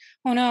God,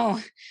 oh no,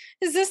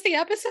 is this the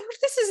episode?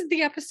 This isn't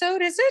the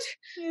episode, is it?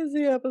 Is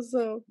the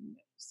episode.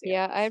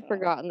 Yeah, I had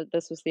forgotten that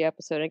this was the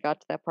episode. I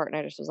got to that part and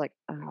I just was like,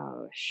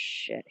 oh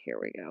shit, here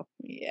we go.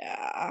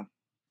 Yeah.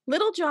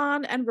 Little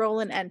John and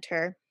Roland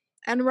enter,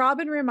 and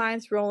Robin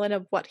reminds Roland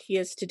of what he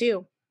is to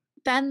do.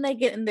 Then they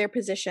get in their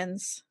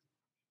positions.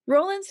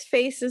 Roland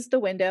faces the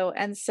window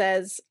and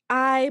says,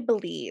 I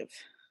believe.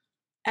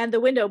 And the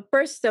window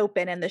bursts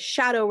open and the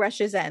shadow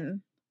rushes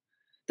in.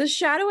 The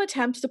shadow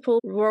attempts to pull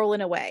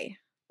Roland away,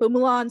 but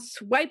Mulan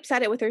swipes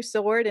at it with her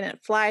sword and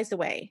it flies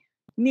away.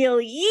 Neil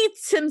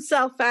yeets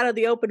himself out of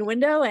the open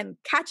window and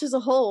catches a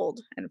hold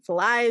and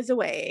flies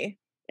away.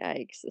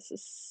 Yikes, this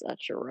is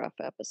such a rough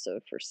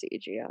episode for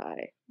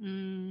CGI.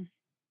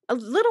 A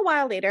little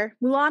while later,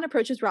 Mulan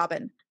approaches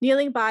Robin,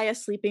 kneeling by a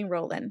sleeping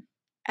Roland,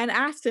 and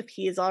asks if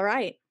he is all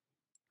right.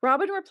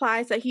 Robin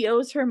replies that he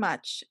owes her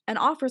much and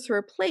offers her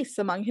a place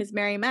among his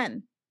merry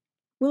men.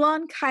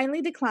 Mulan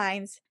kindly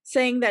declines,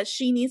 saying that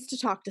she needs to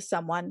talk to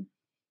someone.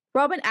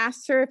 Robin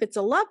asks her if it's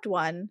a loved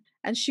one,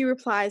 and she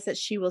replies that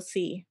she will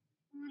see.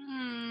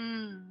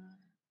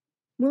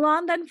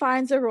 Mulan then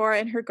finds Aurora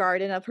in her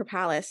garden of her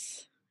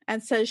palace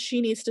and says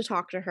she needs to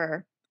talk to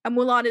her. And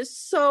Mulan is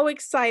so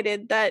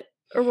excited that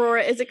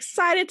Aurora is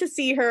excited to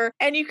see her,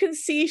 and you can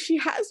see she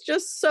has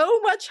just so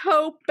much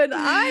hope, and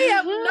I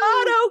am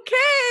not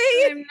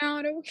okay! I'm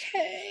not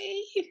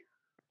okay.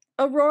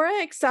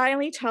 Aurora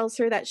excitedly tells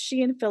her that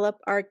she and Philip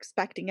are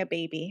expecting a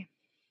baby.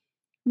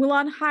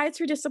 Mulan hides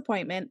her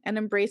disappointment and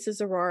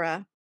embraces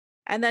Aurora,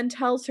 and then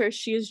tells her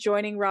she is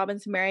joining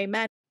Robin's merry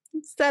men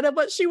instead of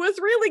what she was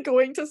really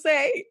going to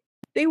say.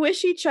 They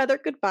wish each other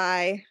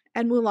goodbye,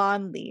 and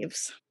Mulan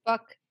leaves.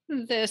 Fuck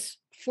this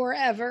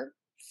forever.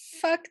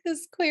 Fuck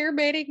this queer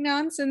baiting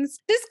nonsense.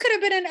 This could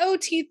have been an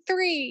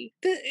OT3.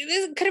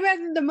 This could have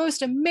been the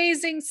most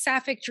amazing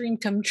sapphic dream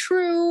come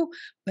true.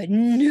 But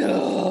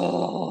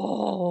no.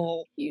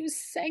 You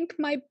sank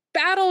my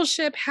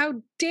battleship.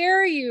 How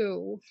dare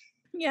you?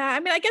 Yeah, I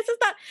mean, I guess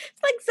it's not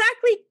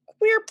exactly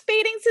queer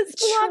baiting since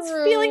Mulan's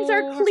feelings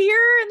are clear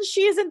and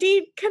she is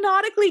indeed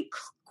canonically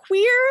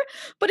queer,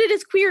 but it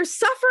is queer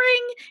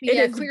suffering. It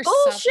is queer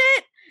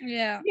bullshit.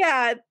 Yeah.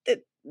 Yeah, they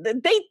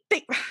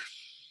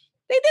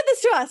did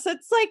this to us.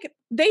 It's like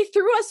they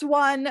threw us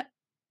one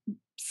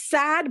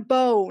sad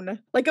bone.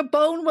 Like a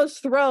bone was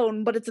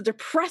thrown, but it's a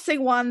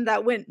depressing one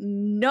that went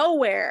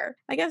nowhere.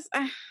 I guess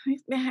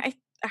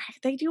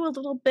they do a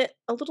little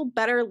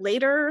better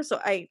later.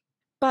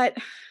 But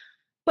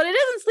it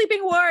isn't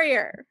Sleeping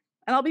Warrior,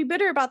 and I'll be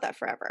bitter about that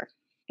forever.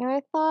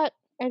 I thought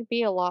I'd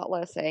be a lot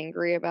less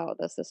angry about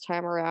this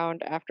time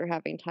around after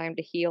having time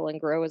to heal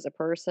and grow as a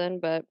person,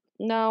 but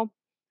no.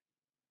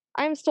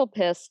 I'm still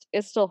pissed.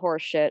 It's still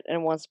horseshit,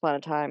 and Once Upon a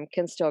Time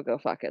can still go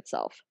fuck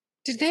itself.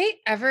 Did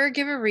they ever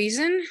give a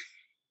reason?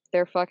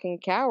 They're fucking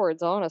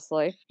cowards,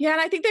 honestly. Yeah,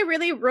 and I think they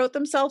really wrote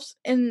themselves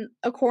in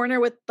a corner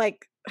with,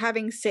 like,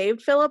 having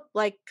saved Philip.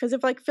 Like, because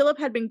if, like, Philip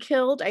had been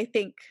killed, I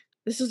think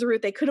this is the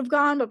route they could have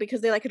gone, but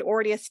because they, like, had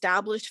already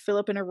established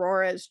Philip and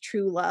Aurora as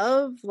true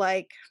love,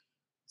 like...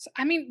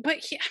 I mean,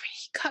 he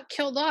got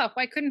killed off.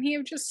 Why couldn't he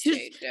have just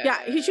stayed dead?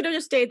 Yeah, he should have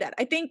just stayed dead.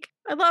 I think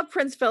I love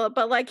Prince Philip,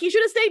 but like he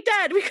should have stayed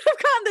dead. We could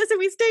have gotten this if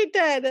we stayed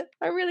dead.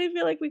 I really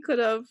feel like we could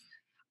have.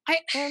 I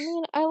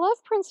mean, I love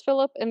Prince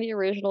Philip in the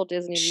original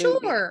Disney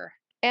movie. Sure.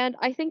 And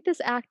I think this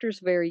actor's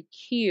very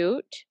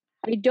cute.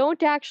 I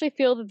don't actually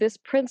feel that this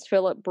Prince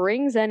Philip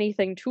brings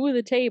anything to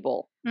the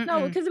table.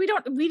 No, because we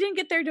didn't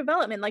get their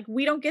development. Like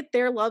we don't get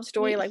their love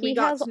story like we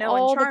got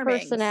Snow and Charming. He has all the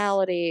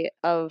personality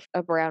of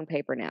a brown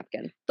paper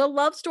napkin. The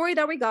love story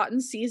that we got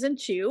in season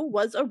 2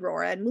 was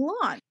Aurora and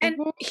Mulan. And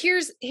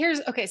here's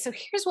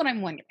what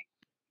I'm wondering.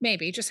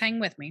 Maybe just hang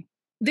with me.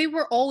 They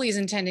were always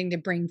intending to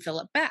bring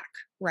Philip back,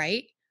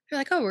 right? They're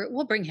like, oh,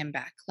 we'll bring him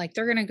back. Like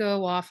they're gonna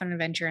go off on an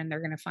adventure and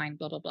they're gonna find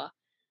blah blah blah.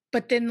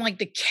 But then like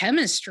the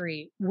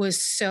chemistry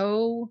was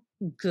so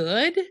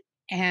good,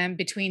 and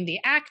between the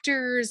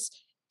actors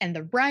and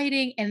the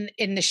writing and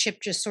the ship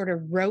just sort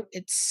of wrote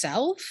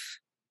itself,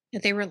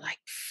 that they were like,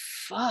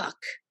 fuck,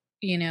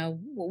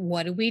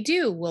 what do we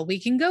do? Well, we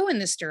can go in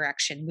this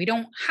direction. We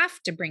don't have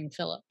to bring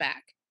Philip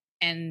back.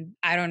 And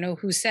I don't know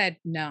who said,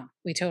 no,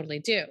 we totally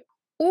do.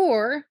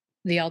 Or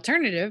the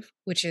alternative,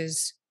 which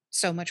is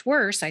so much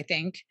worse, I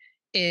think,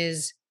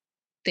 is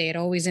they had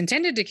always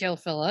intended to kill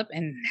Philip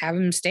and have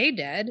him stay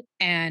dead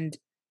and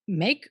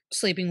make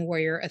Sleeping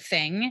Warrior a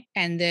thing.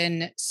 And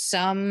then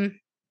some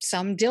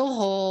dill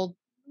hole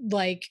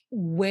like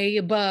way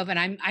above, and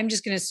I'm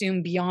just going to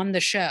assume beyond the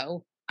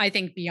show. I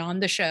think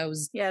beyond the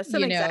shows,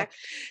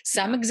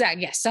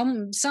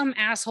 some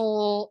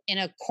asshole in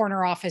a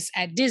corner office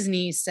at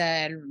Disney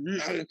said,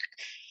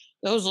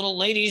 those little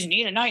ladies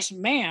need a nice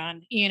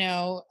man. You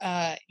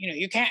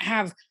can't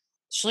have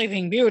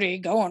Sleeping Beauty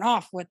going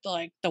off with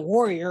like the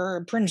warrior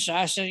or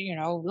princess,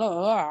 blah, blah,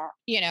 blah,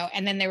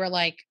 and then they were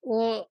like,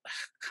 well,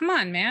 come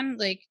on, man,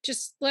 like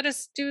just let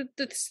us do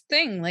this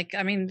thing. Like,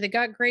 I mean, they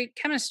got great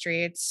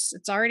chemistry. It's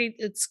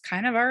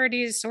kind of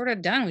already sort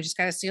of done. We just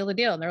got to seal the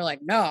deal. And they're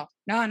like, no,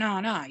 no, no,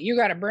 no. You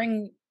got to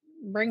bring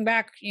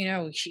back,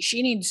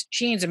 she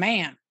needs a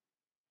man.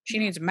 She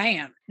needs a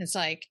man. It's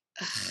like,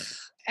 ugh.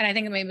 And I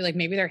think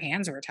maybe their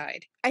hands were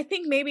tied. I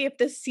think maybe if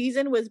this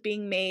season was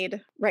being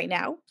made right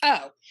now.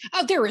 Oh,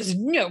 there is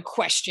no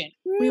question.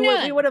 We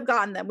would have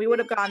gotten them. We would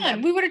have gotten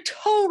them. We would have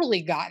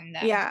totally gotten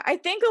them. Yeah. I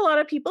think a lot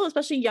of people,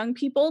 especially young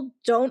people,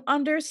 don't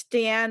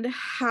understand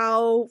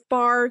how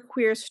far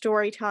queer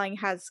storytelling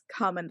has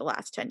come in the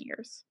last 10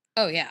 years.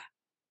 Oh, yeah.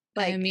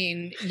 Like,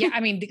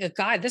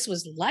 God, this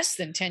was less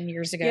than 10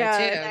 years ago, yeah,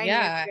 too. 9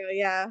 Yeah. years ago,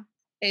 yeah.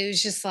 It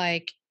was just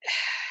like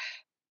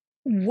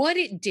what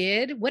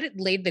it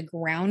laid the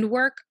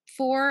groundwork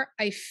for,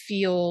 I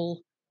feel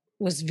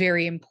was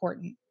very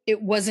important.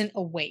 It wasn't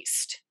a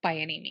waste by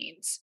any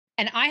means.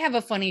 And I have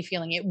a funny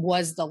feeling it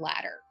was the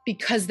latter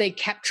because they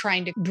kept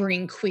trying to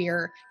bring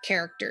queer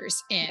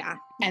characters in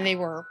and they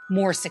were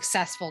more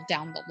successful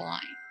down the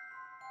line.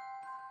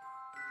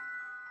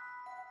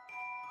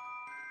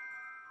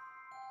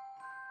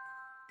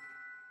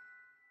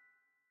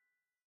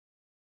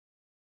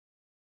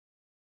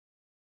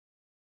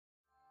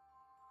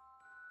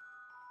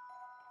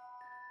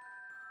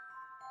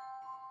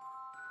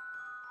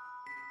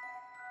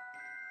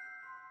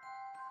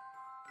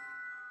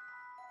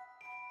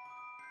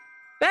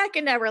 Back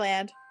in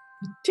Neverland,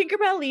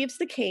 Tinkerbell leaves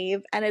the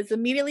cave and is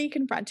immediately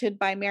confronted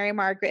by Mary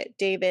Margaret,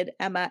 David,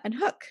 Emma, and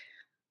Hook,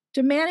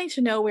 demanding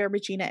to know where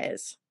Regina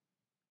is.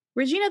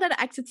 Regina then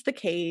exits the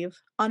cave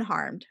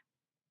unharmed.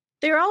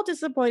 They are all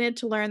disappointed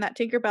to learn that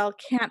Tinkerbell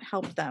can't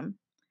help them,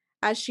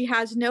 as she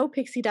has no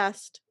pixie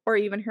dust or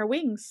even her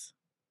wings.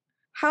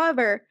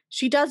 However,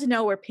 she does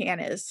know where Pan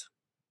is.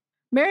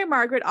 Mary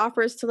Margaret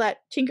offers to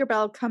let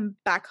Tinkerbell come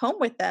back home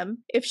with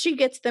them if she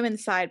gets them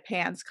inside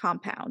Pan's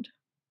compound.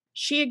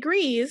 She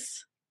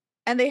agrees,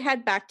 and they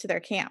head back to their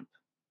camp.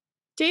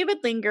 David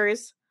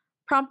lingers,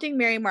 prompting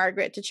Mary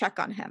Margaret to check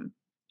on him.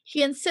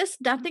 He insists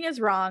nothing is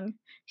wrong,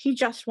 he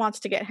just wants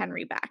to get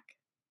Henry back.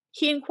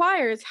 He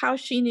inquires how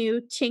she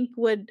knew Tink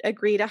would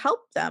agree to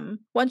help them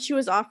once she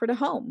was offered a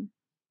home.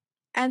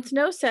 And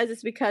Snow says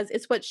it's because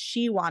it's what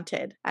she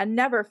wanted and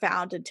never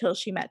found until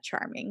she met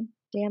Charming.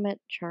 Damn it,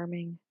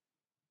 Charming.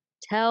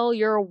 Tell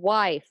your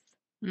wife.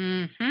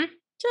 Mm-hmm.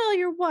 Tell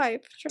your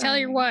wife. Charming. Tell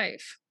your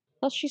wife.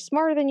 Well, she's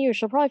smarter than you.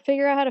 She'll probably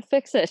figure out how to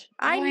fix it.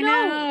 I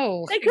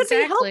know. They could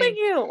exactly. be helping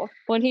you.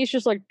 When he's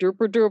just like, doop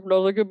doop,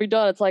 nothing could be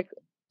done. It's like,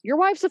 your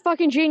wife's a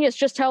fucking genius.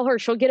 Just tell her.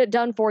 She'll get it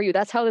done for you.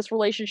 That's how this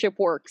relationship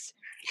works.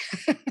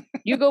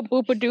 You go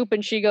boop a doop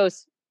and she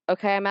goes,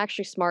 okay, I'm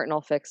actually smart and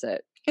I'll fix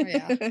it. Oh,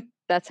 yeah.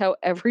 That's how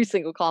every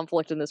single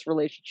conflict in this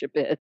relationship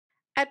is.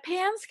 At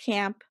Pan's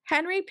camp,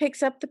 Henry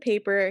picks up the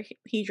paper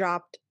he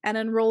dropped and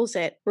unrolls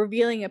it,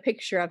 revealing a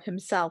picture of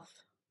himself.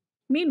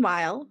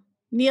 Meanwhile,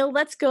 Neil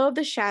lets go of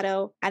the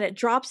shadow and it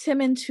drops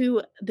him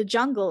into the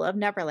jungle of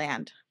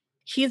Neverland.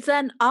 He's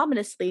then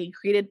ominously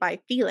greeted by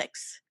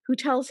Felix, who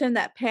tells him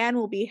that Pan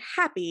will be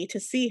happy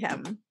to see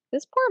him.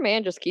 This poor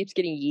man just keeps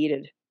getting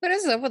yeeted. What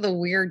is up with the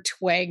weird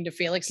twang to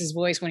Felix's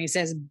voice when he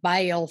says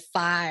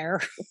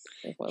balefire?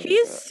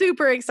 He's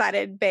super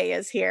excited Bay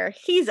is here.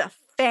 He's a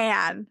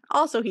fan.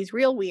 Also, he's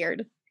real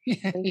weird.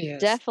 He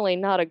Definitely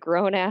not a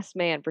grown-ass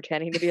man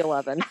pretending to be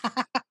 11.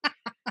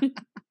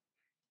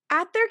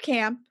 At their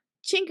camp,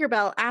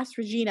 Tinkerbell asks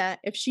Regina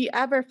if she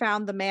ever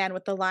found the man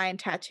with the lion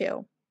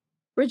tattoo.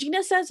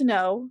 Regina says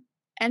no,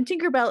 and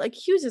Tinkerbell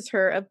accuses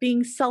her of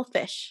being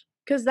selfish,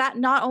 because that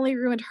not only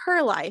ruined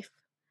her life,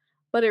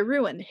 but it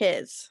ruined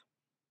his.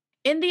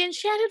 In the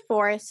Enchanted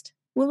Forest,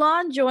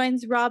 Mulan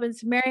joins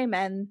Robin's merry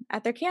men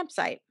at their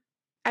campsite.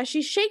 As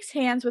she shakes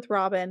hands with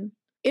Robin,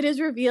 it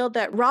is revealed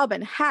that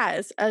Robin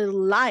has a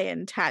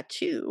lion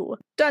tattoo.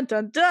 Dun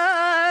dun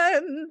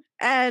dun!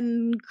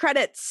 And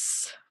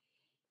credits.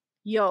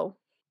 Yo,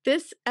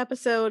 this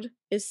episode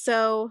is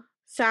so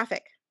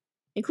sapphic,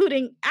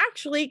 including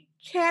actually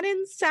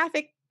canon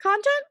sapphic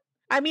content.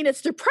 I mean,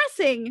 it's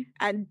depressing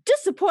and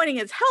disappointing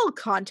as hell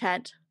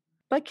content,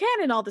 but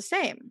canon all the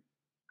same.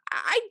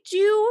 I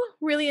do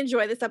really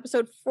enjoy this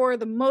episode for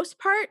the most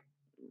part.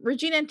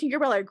 Regina and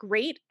Tinkerbell are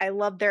great. I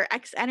love their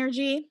X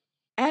energy.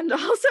 And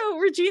also,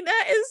 Regina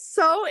is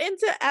so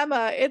into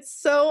Emma. It's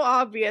so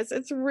obvious.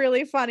 It's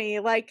really funny.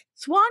 Like,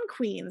 Swan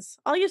Queens.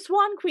 All you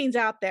Swan Queens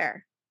out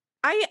there.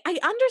 I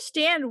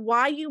understand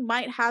why you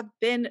might have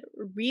been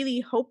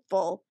really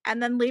hopeful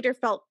and then later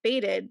felt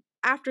baited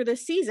after the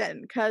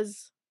season.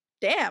 Because,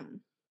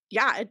 damn.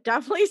 Yeah, it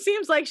definitely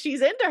seems like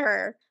she's into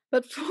her.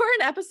 But for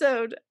an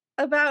episode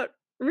about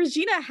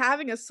Regina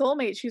having a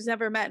soulmate she's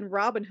never met in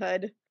Robin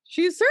Hood,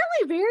 she's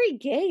certainly very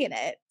gay in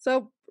it.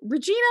 So,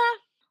 Regina,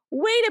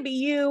 way to be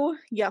you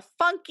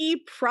funky,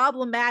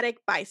 problematic,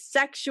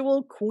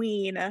 bisexual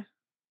queen.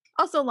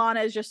 Also,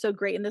 Lana is just so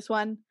great in this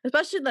one,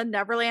 especially the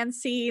Neverland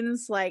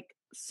scenes, like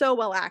so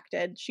well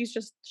acted. She's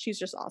just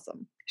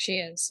awesome. She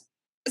is.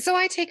 So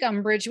I take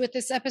umbrage with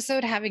this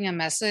episode having a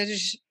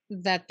message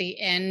that the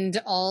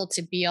end all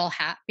to be all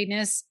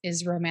happiness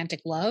is romantic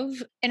love.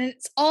 And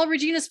it's all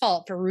Regina's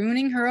fault for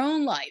ruining her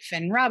own life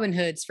and Robin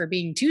Hood's for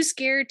being too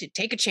scared to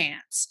take a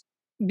chance.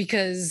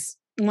 Because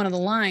one of the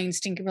lines,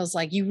 Tinkerbell's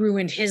like, you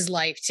ruined his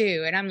life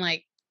too. And I'm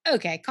like,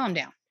 okay, calm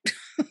down.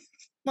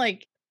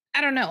 Like,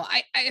 I don't know.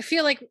 I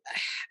feel like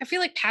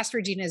past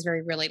Regina is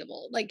very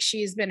relatable. Like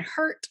she's been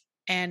hurt.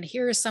 And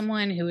here is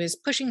someone who is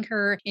pushing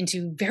her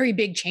into very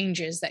big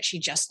changes that she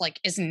just like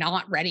is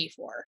not ready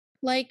for.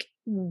 Like,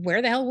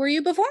 where the hell were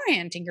you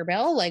beforehand,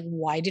 Tinkerbell? Like,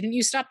 why didn't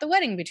you stop the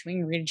wedding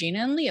between Regina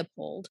and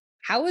Leopold?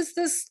 How is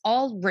this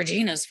all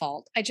Regina's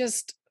fault?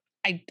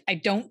 I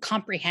don't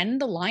comprehend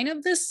the line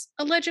of this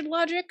alleged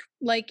logic.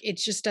 Like, it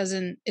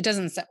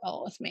doesn't sit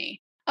well with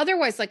me.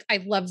 Otherwise, like,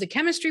 I love the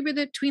chemistry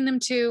between them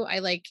two. I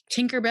like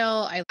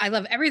Tinkerbell. I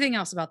love everything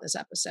else about this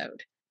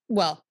episode.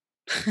 Well,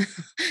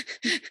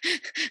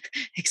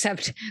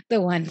 except the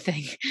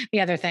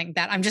other thing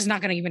that I'm just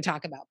not going to even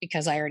talk about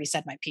because I already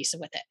said my piece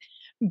with it.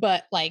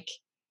 But like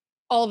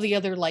all of the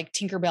other like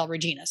Tinkerbell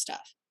Regina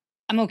stuff,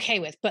 I'm okay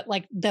with. But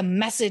like the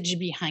message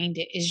behind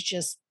it is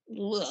just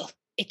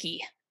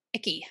icky.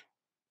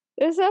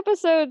 This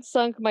episode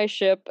sunk my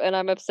ship, and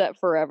I'm upset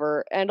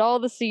forever. And all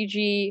the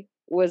CG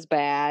was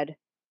bad.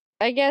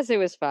 I guess it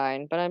was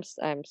fine, but I'm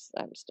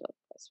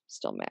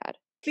still mad.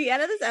 The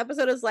end of this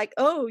episode is like,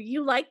 oh,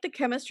 you like the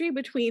chemistry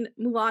between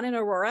Mulan and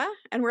Aurora?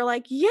 And we're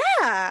like,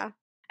 yeah.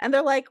 And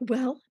they're like,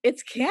 well,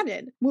 it's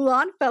canon.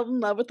 Mulan fell in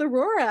love with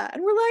Aurora.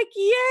 And we're like,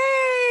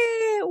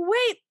 yay!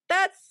 Wait,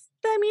 that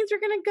means we're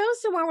gonna go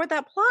somewhere with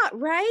that plot,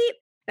 right?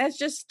 That's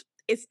just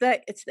it's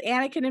the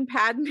Anakin and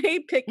Padme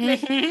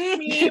picnic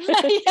meme. Yes,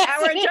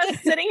 And we're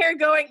just sitting here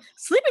going,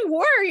 Sleeping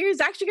Warrior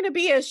is actually gonna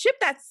be a ship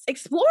that's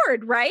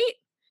explored, right?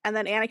 And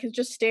then Anakin's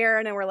just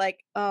staring and we're like,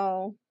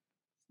 oh.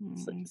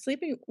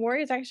 Sleeping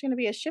Warrior is actually going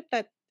to be a ship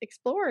that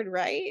explored,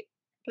 right?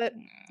 But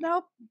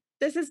nope,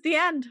 this is the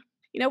end.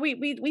 You know,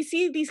 we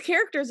see these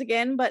characters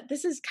again, but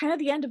this is kind of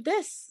the end of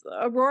this.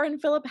 Aurora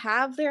and Philip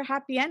have their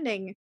happy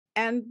ending,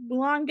 and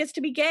Mulan gets to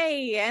be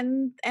gay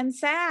and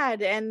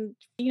sad, and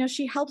you know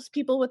she helps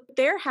people with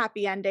their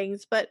happy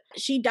endings, but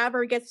she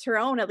never gets her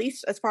own. At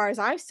least as far as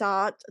I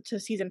saw to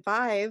season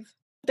 5.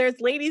 There's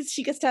ladies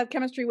she gets to have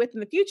chemistry with in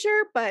the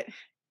future, but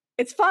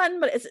it's fun,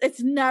 but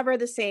it's never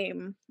the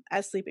same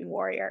as Sleeping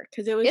Warrior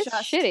because it's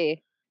just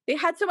shitty. They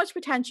had so much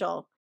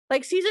potential.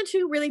 Like season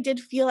 2 really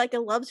did feel like a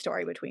love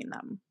story between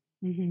them.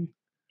 Mm-hmm.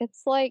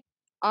 It's like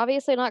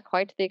obviously not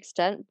quite to the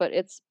extent, but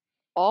it's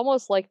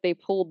almost like they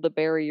pulled the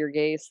bury your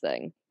gaze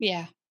thing.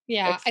 Yeah.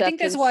 I Except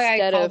think that's why I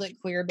instead called of it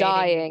queer baiting.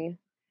 dying,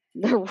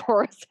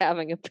 Aurora's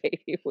having a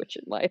baby, which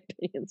in my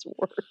opinion is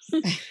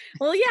worse.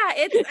 Well,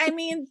 yeah,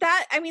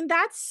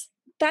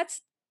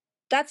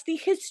 that's the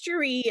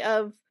history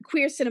of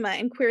queer cinema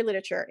and queer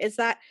literature, is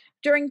that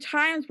during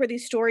times where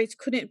these stories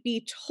couldn't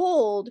be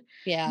told,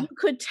 Yeah. you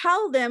could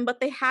tell them, but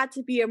they had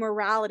to be a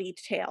morality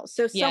tale.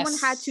 So someone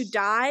had to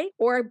die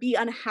or be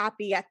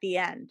unhappy at the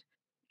end.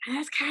 And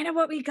that's kind of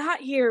what we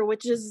got here,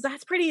 which is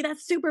that's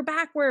super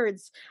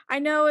backwards. I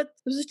know it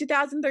was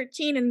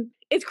 2013 and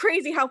it's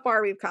crazy how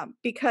far we've come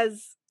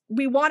because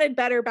we wanted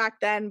better back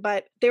then,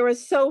 but there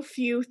was so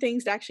few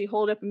things to actually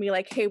hold up and be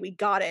like, hey, we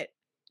got it.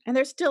 And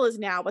there still is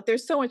now, but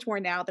there's so much more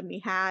now than we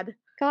had.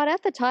 God,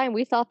 at the time,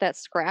 we thought that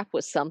Scrap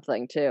was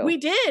something, too. We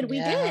did.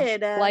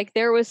 Like,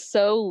 there was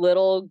so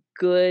little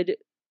good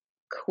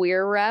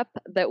queer rep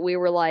that we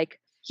were like,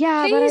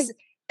 yeah, please,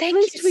 but at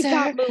least we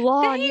got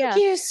Mulan. Thank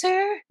you,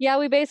 sir. Yeah,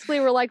 we basically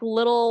were like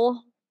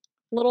little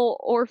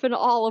orphan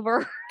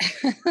Oliver.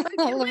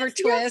 Oliver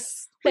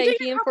Twist. Thank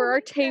you for our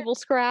table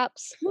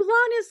scraps.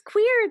 Mulan is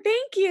queer.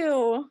 Thank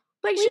you.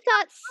 Like we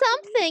got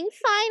something,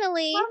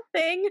 finally.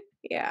 Something.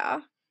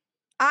 Yeah.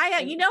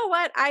 You know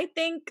what? I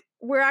think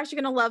we're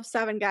actually going to love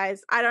 7,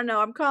 guys. I don't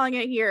know. I'm calling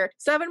it here.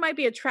 7 might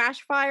be a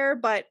trash fire,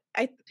 but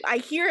I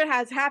hear it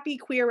has happy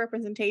queer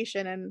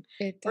representation, and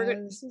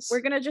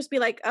we're going to just be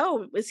like,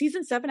 oh, is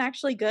season 7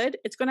 actually good?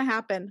 It's going to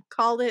happen.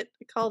 Called it.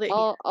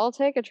 I'll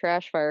take a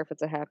trash fire if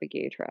it's a happy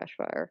gay trash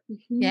fire.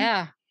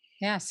 Mm-hmm.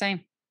 Yeah,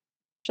 same.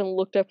 And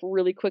looked up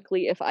really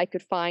quickly if I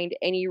could find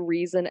any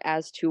reason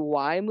as to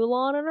why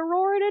Mulan and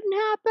Aurora didn't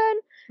happen.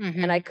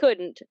 Mm-hmm. And I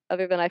couldn't,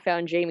 other than I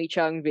found Jamie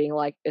Chung being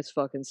like, it's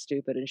fucking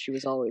stupid, and she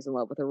was always in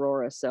love with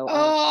Aurora. So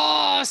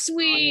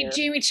sweet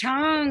Jamie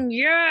Chung,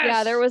 yes.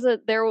 Yeah, there was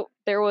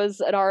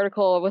an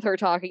article with her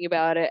talking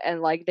about it,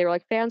 and like they were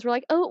like, fans were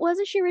like, oh,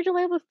 wasn't she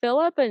originally with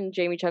Philip? And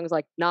Jamie Chung was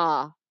like,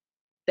 nah,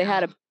 they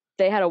had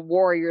a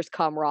warrior's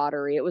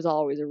camaraderie. It was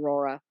always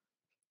Aurora.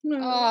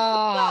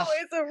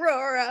 Always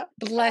Aurora.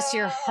 Bless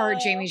your heart,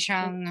 Jamie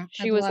Chung.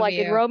 She was like,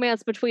 in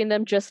romance between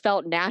them just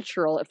felt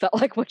natural. It felt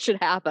like what should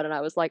happen. And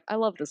I was like, I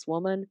love this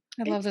woman.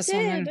 I love this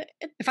woman.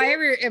 If I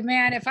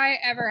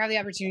ever have the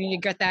opportunity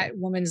to get that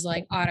woman's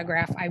like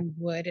autograph, I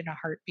would in a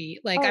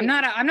heartbeat. Like, I'm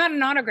not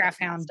an autograph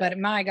hound, but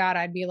my God,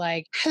 I'd be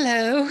like,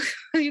 hello,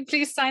 will you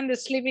please sign the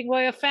Sleeping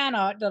Warrior fan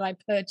art that I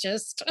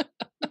purchased?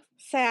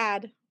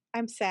 Sad.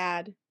 I'm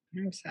sad.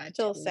 I'm sad.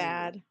 Still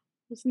sad. It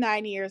was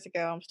 9 years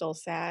ago. I'm still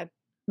sad.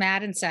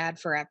 Mad and sad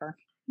forever.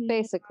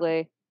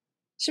 Basically.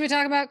 Should we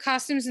talk about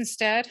costumes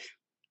instead?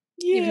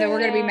 Even though we're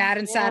going to be mad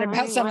and sad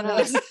about some of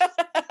those.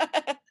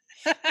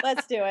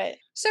 Let's do it.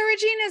 So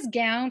Regina's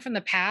gown from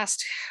the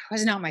past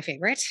was not my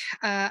favorite.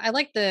 I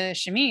like the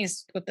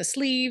chemise with the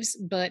sleeves,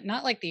 but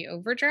not like the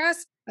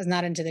overdress. I was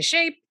not into the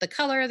shape, the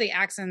color, the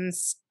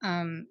accents,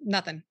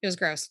 nothing. It was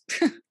gross.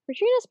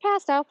 Regina's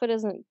past outfit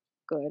isn't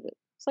good.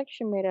 It's like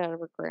she made it out of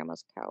her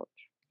grandma's couch.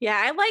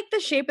 Yeah, I like the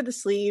shape of the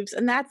sleeves,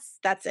 and that's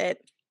it.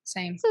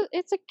 Same.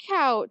 It's a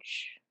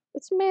couch.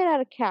 It's made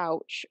out of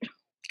couch.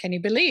 Can you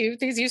believe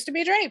these used to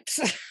be drapes?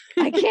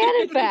 I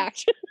can, in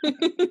fact.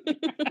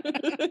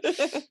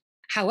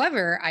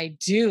 However, I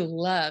do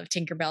love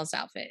Tinkerbell's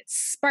outfit. It's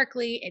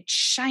sparkly, it's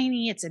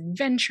shiny, it's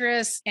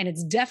adventurous, and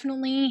it's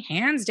definitely,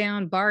 hands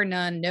down, bar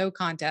none, no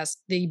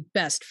contest, the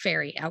best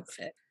fairy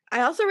outfit.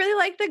 I also really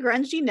like the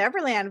grungy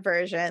Neverland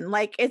version.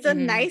 Like, it's a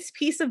nice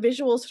piece of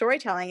visual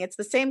storytelling. It's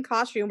the same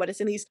costume, but it's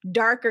in these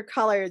darker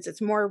colors.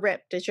 It's more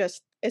ripped.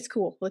 It's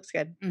cool. Looks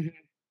good.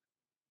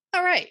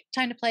 All right,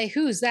 time to play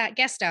Who's That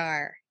Guest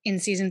Star? In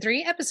Season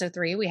 3, Episode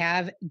 3, we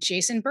have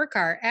Jason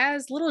Burkhart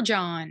as Little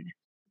John.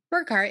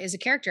 Burkhart is a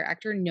character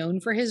actor known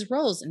for his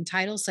roles in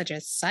titles such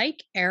as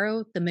Psych,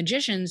 Arrow, The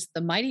Magicians,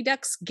 The Mighty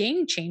Ducks,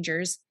 Game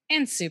Changers,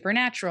 and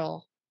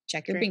Supernatural.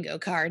 Check your bingo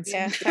cards.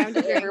 Yeah, time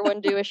to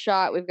Everyone do a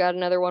shot. We've got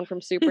another one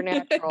from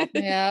Supernatural.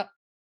 Yeah.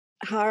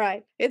 All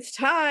right, it's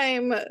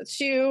time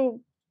to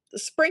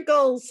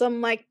sprinkle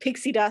some like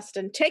pixie dust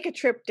and take a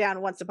trip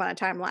down Once Upon a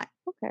Timeline.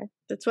 Okay.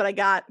 That's what I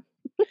got.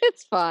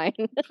 It's fine.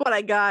 That's what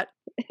I got.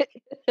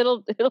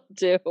 It'll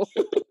do.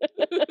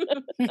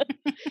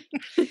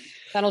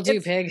 That'll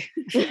do, pig.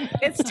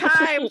 It's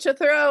time to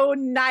throw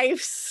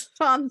knives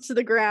onto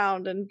the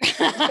ground and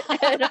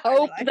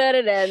hope that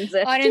it ends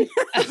it.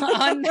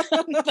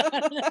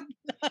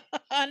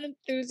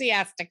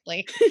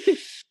 Unenthusiastically.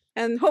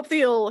 And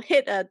hopefully you'll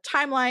hit a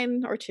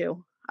timeline or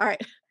two. All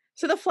right.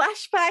 So the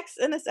flashbacks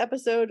in this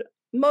episode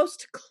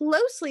most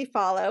closely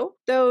follow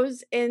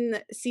those in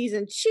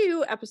season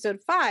 2, episode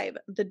 5,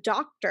 The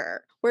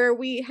Doctor, where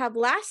we have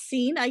last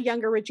seen a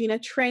younger Regina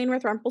train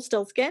with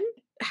Rumpelstiltskin,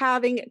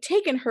 having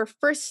taken her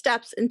first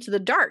steps into the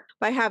dark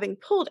by having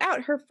pulled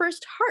out her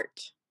first heart.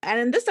 And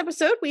in this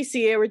episode, we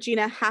see a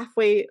Regina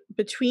halfway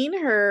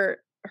between her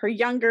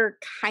younger,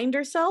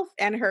 kinder self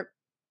and her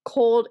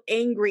cold,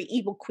 angry,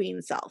 evil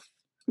queen self.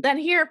 Then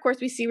here, of course,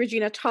 we see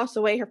Regina toss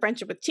away her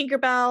friendship with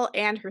Tinkerbell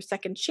and her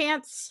second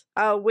chance,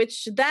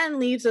 which then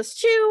leaves us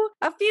to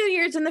a few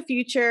years in the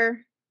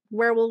future,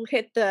 where we'll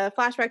hit the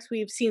flashbacks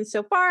we've seen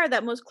so far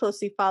that most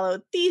closely follow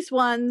these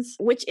ones,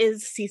 which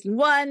is season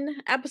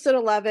 1, episode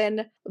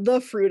 11, The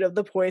Fruit of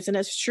the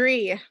Poisonous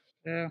Tree.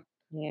 Yeah.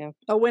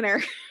 A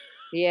winner.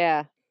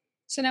 Yeah.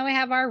 So now we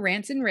have our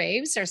rants and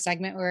raves, our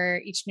segment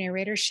where each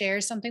narrator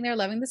shares something they're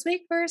loving this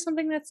week or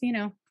something that's,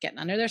 getting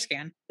under their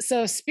skin.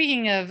 So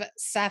speaking of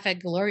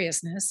sapphic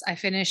gloriousness, I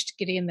finished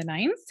Gideon the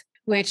Ninth,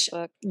 which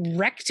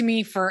wrecked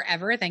me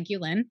forever. Thank you,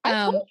 Lynn.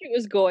 I told you it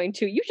was going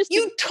to.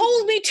 You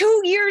told me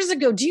 2 years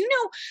ago. Do you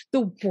know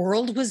the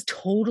world was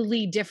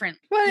totally different?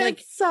 But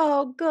it's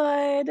so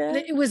good.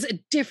 It was a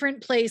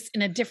different place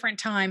in a different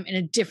time in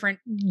a different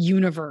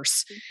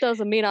universe.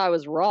 Doesn't mean I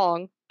was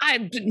wrong.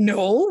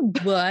 No,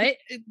 but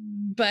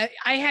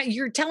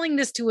you're telling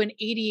this to an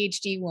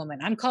ADHD woman.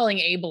 I'm calling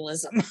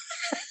ableism.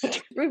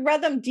 We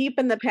read them deep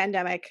in the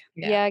pandemic.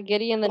 Yeah,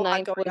 Gideon the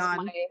Ninth was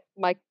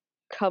my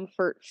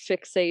comfort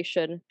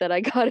fixation that I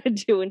got to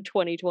do in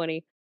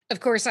 2020. Of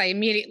course, I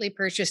immediately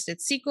purchased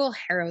its sequel,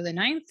 Harrow the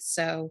Ninth,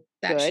 so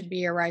that should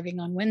be arriving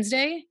on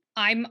Wednesday.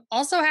 I'm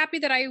also happy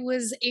that I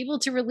was able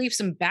to relieve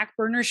some back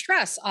burner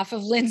stress off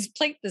of Lynn's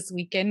plate this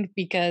weekend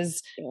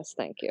because yes,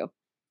 thank you.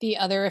 The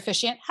other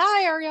officiant,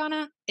 hi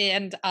Ariana,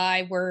 and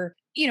I were,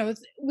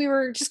 we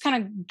were just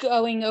kind of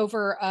going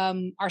over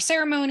our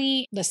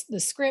ceremony, the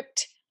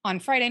script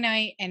on Friday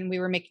night, and we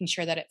were making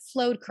sure that it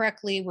flowed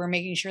correctly. We're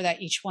making sure that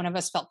each one of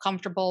us felt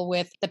comfortable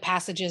with the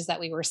passages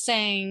that we were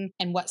saying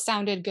and what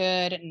sounded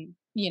good, and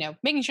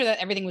making sure that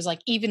everything was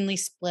like evenly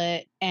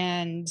split.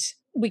 And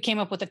we came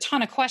up with a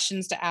ton of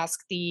questions to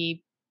ask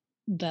the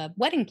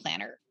wedding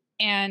planner.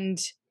 And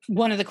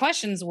one of the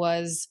questions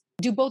was,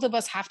 do both of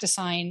us have to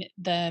sign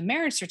the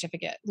marriage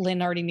certificate?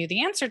 Lynn already knew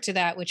the answer to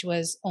that, which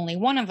was only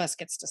one of us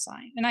gets to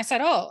sign. And I said,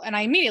 and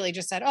I immediately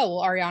just said,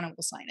 well, Ariana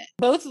will sign it.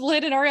 Both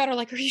Lynn and Ariana are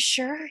like, are you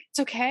sure it's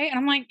okay? And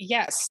I'm like,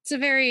 yes, it's a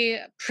very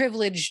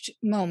privileged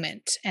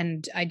moment.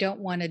 And I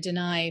don't want to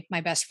deny my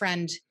best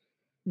friend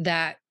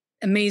that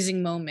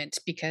amazing moment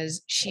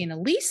because she and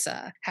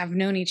Elisa have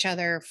known each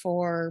other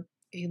for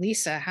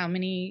Elisa, how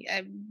many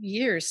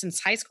years?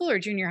 Since high school or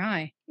junior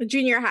high?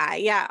 Junior high,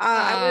 yeah.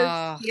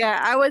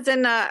 I was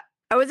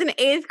in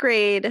 8th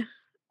grade, and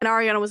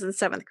Ariana was in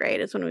 7th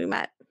grade. Is when we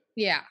met.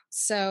 Yeah,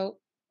 so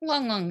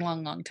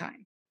long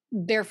time.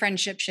 Their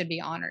friendship should be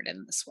honored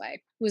in this way.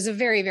 It was a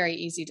very, very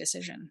easy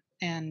decision,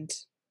 and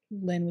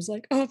Lynn was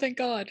like, "Oh, thank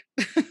God."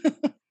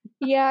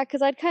 Yeah,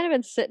 because I'd kind of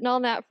been sitting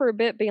on that for a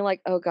bit, being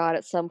like, "Oh God,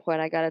 at some point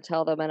I got to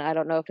tell them," and I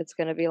don't know if it's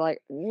going to be like,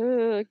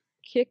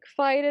 kick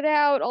fight it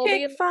out. I'll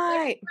be in Kick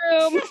fight.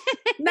 the room.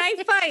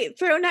 Knife fight.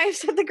 Throw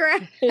knives at the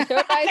ground. Throw knives Throw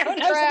at the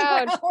knives at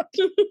ground.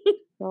 the ground.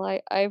 Well,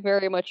 I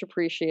very much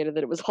appreciated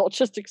that it was all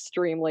just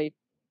extremely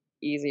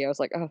easy. I was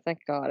like, oh, thank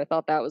God. I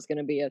thought that was going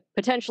to be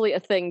potentially a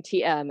thing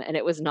TM, and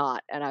it was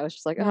not. And I was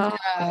just like, oh, okay.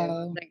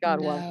 No, Thank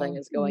God one thing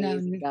is going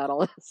easy about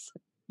all this.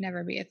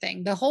 Never be a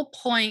thing. The whole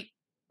point,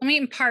 let me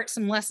impart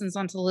some lessons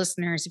onto the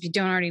listeners if you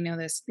don't already know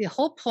this. The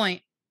whole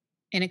point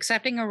in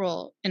accepting a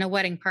role in a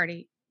wedding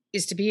party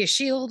is to be a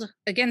shield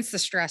against the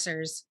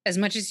stressors as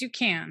much as you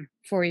can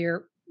for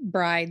your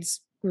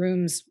brides,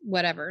 grooms,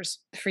 whatevers,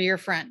 for your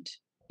friend,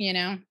 you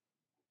know?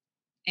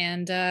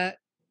 And I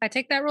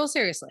take that role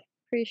seriously.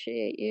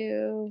 Appreciate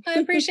you. I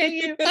appreciate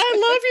you.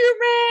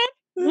 I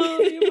love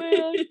you,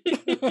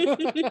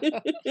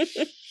 man.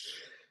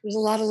 There's a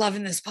lot of love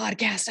in this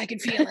podcast. I can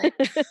feel it.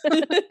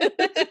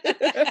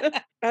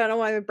 I don't know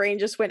why my brain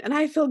just went, and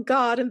I feel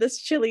God in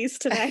this Chili's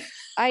tonight.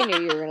 I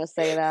knew you were going to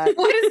say that.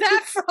 What is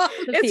that from?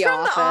 It's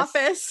from The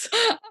Office.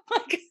 Oh my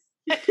God.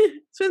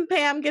 It's when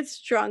Pam gets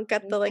drunk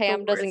at the Pam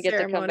award doesn't get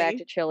ceremony. to come back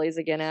to Chili's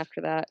again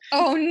after that.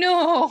 Oh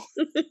no.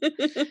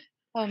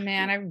 Oh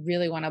man, I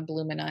really want a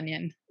bloomin'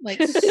 onion.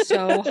 Like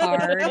so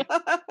hard.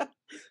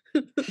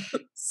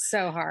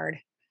 So hard.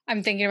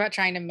 I'm thinking about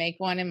trying to make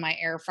one in my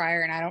air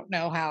fryer and I don't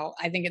know how.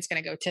 I think it's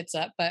going to go tits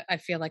up, but I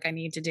feel like I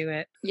need to do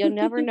it. You'll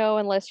never know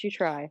unless you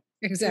try.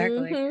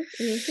 Exactly.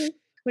 Mm-hmm, mm-hmm.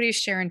 What are you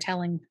sharing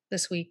telling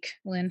this week,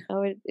 Lynn?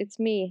 Oh, it's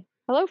me.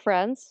 Hello,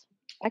 friends.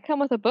 I come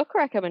with a book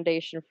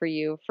recommendation for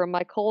you from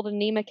my cold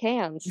anemic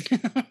hands.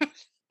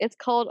 It's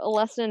called A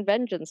Lesson in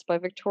Vengeance by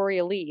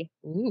Victoria Lee.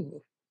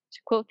 Ooh. To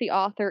quote the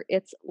author,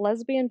 it's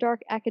lesbian dark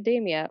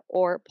academia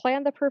or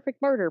plan the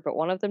perfect murder, but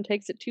one of them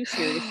takes it too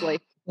seriously.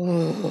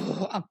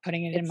 Ooh, I'm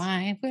putting it in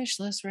my wish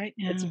list right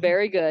now. It's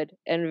very good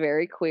and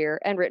very queer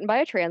and written by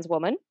a trans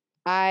woman.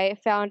 I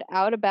found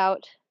out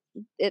about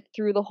it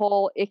through the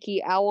whole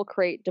icky owl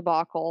crate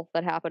debacle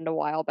that happened a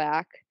while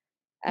back.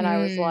 And I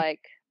was like,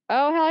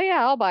 oh, hell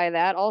yeah, I'll buy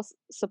that. I'll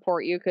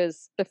support you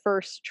because the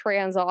first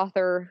trans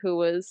author who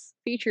was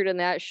featured in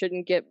that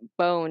shouldn't get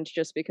boned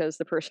just because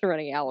the person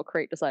running Owl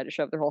Crate decided to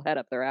shove their whole head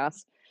up their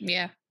ass.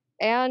 Yeah.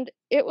 And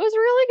it was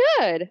really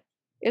good.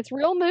 It's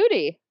real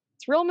moody.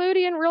 It's real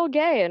moody and real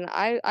gay, and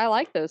I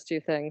like those two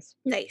things.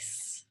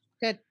 Nice.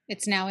 Good.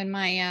 It's now in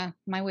my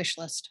my wish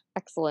list.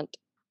 Excellent.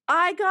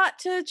 I got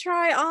to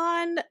try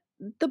on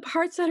the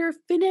parts that are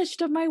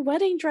finished of my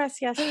wedding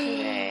dress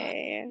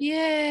yesterday.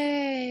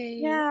 Yay.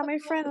 Yeah, my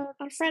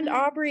friend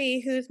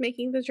Aubrey, who's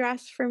making the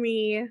dress for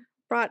me,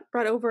 brought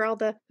over all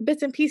the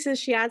bits and pieces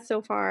she had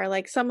so far.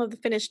 Like some of the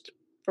finished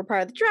were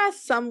part of the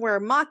dress, some were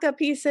mock-up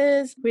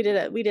pieces. We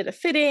did a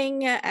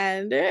fitting,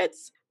 and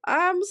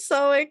I'm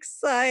so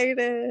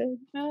excited.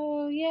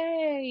 Oh,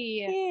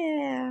 yay.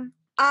 Yeah.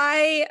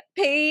 I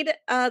paid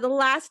the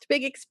last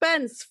big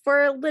expense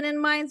for Linen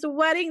Mind's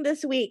wedding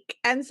this week.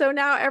 And so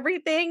now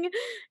everything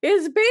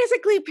is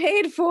basically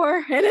paid for,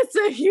 and it's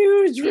a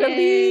huge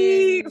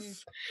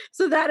relief.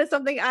 So that is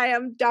something I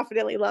am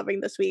definitely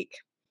loving this week.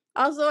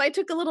 Also, I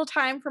took a little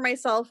time for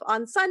myself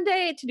on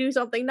Sunday to do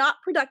something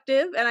not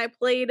productive, and I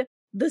played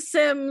The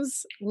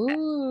Sims.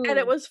 Ooh. And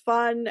it was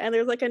fun. And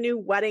there's like a new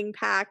wedding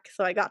pack.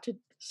 So I got to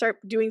start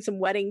doing some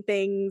wedding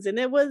things, and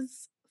it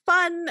was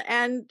fun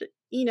and,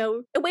 you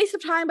know, a waste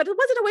of time, but it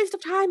wasn't a waste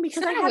of time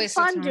because I had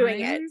fun doing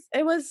it.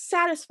 It was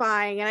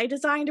satisfying, and I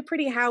designed a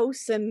pretty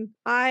house and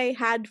I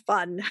had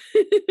fun.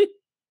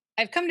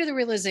 I've come to the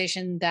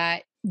realization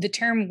that the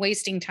term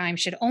wasting time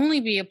should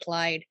only be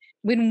applied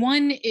when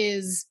one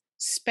is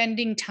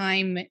spending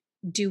time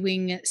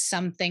doing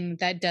something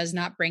that does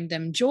not bring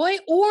them joy,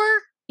 or,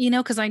 you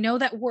know, because I know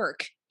that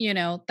work, you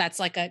know, that's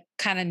like a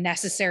kind of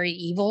necessary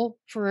evil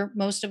for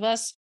most of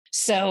us.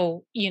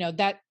 So, you know,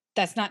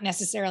 that's not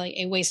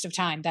necessarily a waste of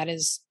time. That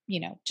is, you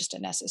know, just a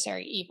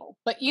necessary evil.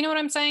 But you know what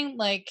I'm saying?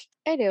 Like,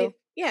 I do.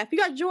 If you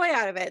got joy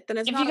out of it, then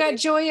it's if not you got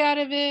joy out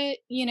of it,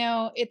 you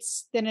know,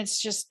 it's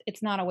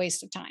not a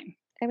waste of time.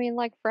 I mean,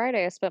 like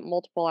Friday, I spent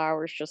multiple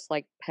hours just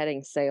like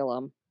petting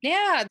Salem.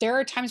 Yeah, there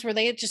are times where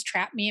they just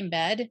trap me in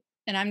bed,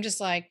 and I'm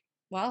just like,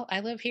 well, I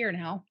live here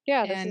now.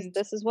 Yeah,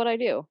 this is what I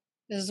do.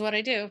 This is what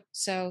I do.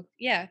 So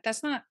yeah,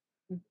 that's not,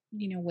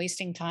 you know,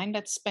 wasting time.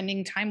 That's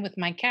spending time with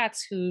my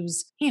cats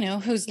whose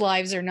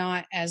lives are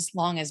not as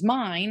long as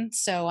mine.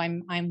 So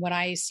I'm what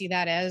I see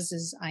that as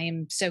is I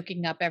am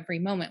soaking up every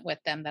moment with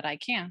them that I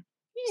can.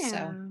 Yeah.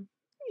 So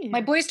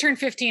my boys turned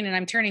 15 and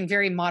I'm turning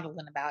very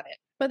maudlin about it.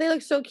 But they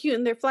look so cute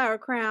in their flower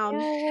crown.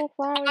 Yeah,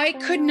 I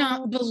could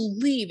not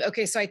believe.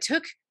 Okay, so I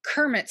took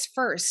Kermit's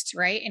first,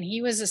 right? And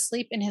he was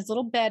asleep in his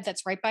little bed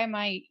that's right by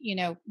my, you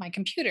know, my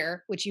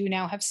computer, which you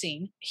now have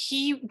seen.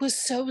 He was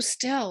so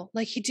still,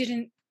 like he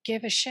didn't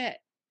give a shit.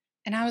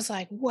 And I was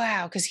like,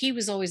 wow, because he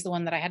was always the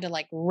one that I had to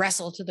like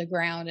wrestle to the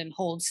ground and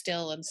hold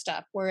still and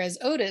stuff. Whereas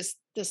Otis,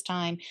 this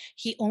time,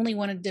 he only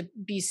wanted to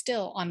be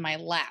still on my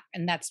lap.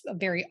 And that's a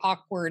very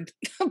awkward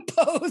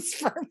pose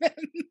for him.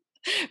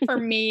 For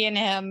me and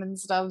him and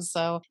stuff.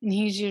 So, and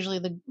he's usually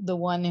the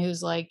one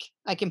who's like,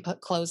 I can put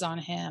clothes on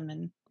him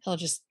and he'll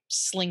just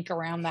slink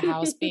around the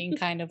house being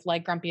kind of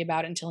like grumpy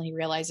about it until he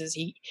realizes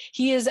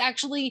he is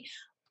actually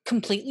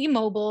completely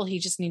mobile. He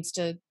just needs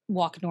to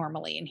walk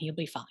normally and he'll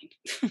be fine.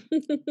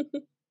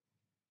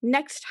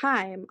 Next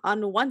time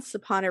on Once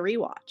Upon a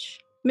Rewatch,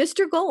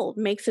 Mr. Gold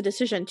makes a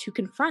decision to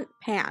confront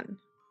Pan.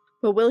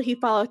 But will he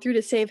follow through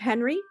to save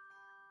Henry?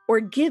 Or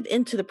give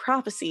in to the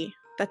prophecy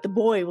that the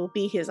boy will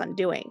be his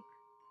undoing?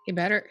 He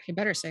better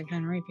save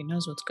Henry if he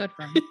knows what's good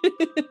for him.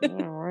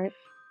 All right.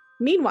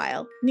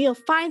 Meanwhile, Neil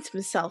finds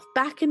himself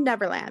back in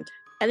Neverland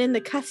and in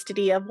the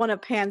custody of one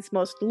of Pan's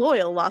most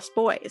loyal lost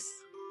boys.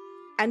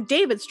 And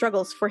David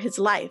struggles for his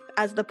life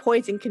as the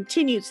poison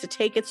continues to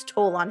take its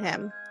toll on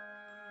him.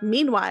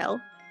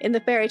 Meanwhile, in the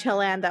fairy tale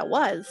land that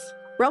was,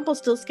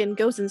 Rumpelstiltskin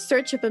goes in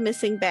search of a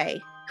missing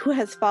Bay, who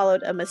has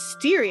followed a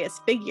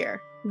mysterious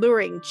figure,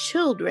 luring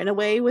children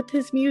away with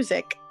his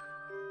music.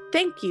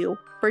 Thank you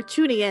for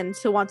tuning in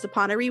to Once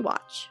Upon a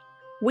Rewatch.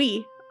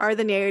 We are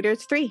the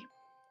Narrators 3.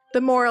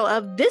 The moral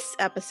of this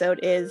episode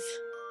is,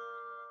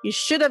 you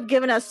should have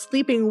given us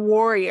Sleeping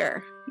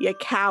Warrior, you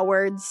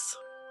cowards.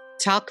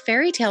 Talk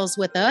fairy tales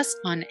with us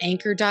on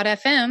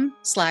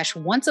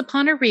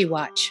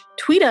anchor.fm/onceupon-a-rewatch.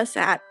 Tweet us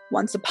at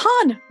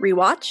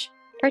OnceUponRewatch.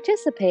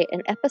 Participate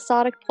in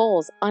episodic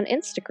polls on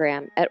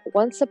Instagram at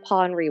Once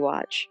Upon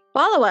Rewatch.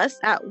 Follow us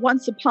at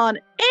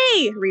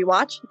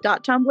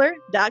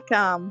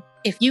OnceUponARewatch.tumblr.com.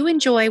 If you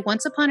enjoy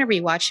Once Upon a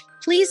Rewatch,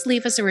 please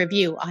leave us a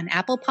review on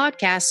Apple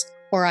Podcasts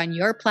or on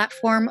your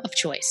platform of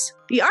choice.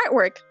 The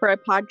artwork for our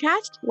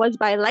podcast was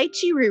by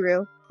Lychee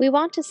Ruru. We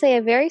want to say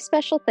a very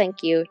special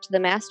thank you to the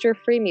master of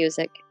free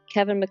music,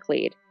 Kevin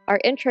MacLeod. Our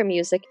intro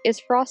music is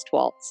Frost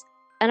Waltz,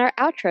 and our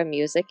outro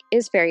music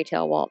is Fairy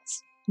Tale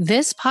Waltz.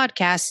 This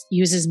podcast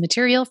uses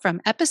material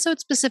from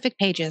episode-specific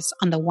pages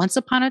on the Once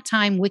Upon a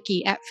Time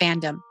wiki at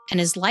Fandom and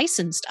is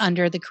licensed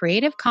under the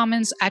Creative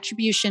Commons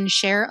Attribution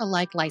Share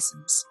Alike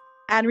license.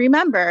 And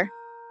remember,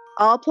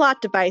 all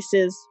plot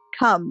devices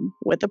come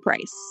with a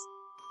price.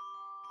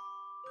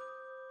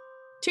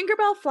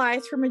 Tinkerbell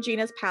flies from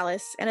Regina's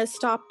palace and is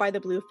stopped by the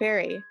Blue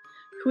Fairy,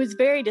 who is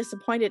very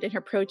disappointed in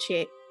her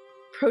protege.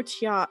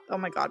 Oh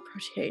my god,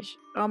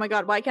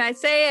 why can't I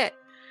say it?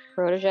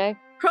 Protege.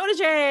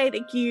 Protege,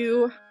 thank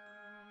you.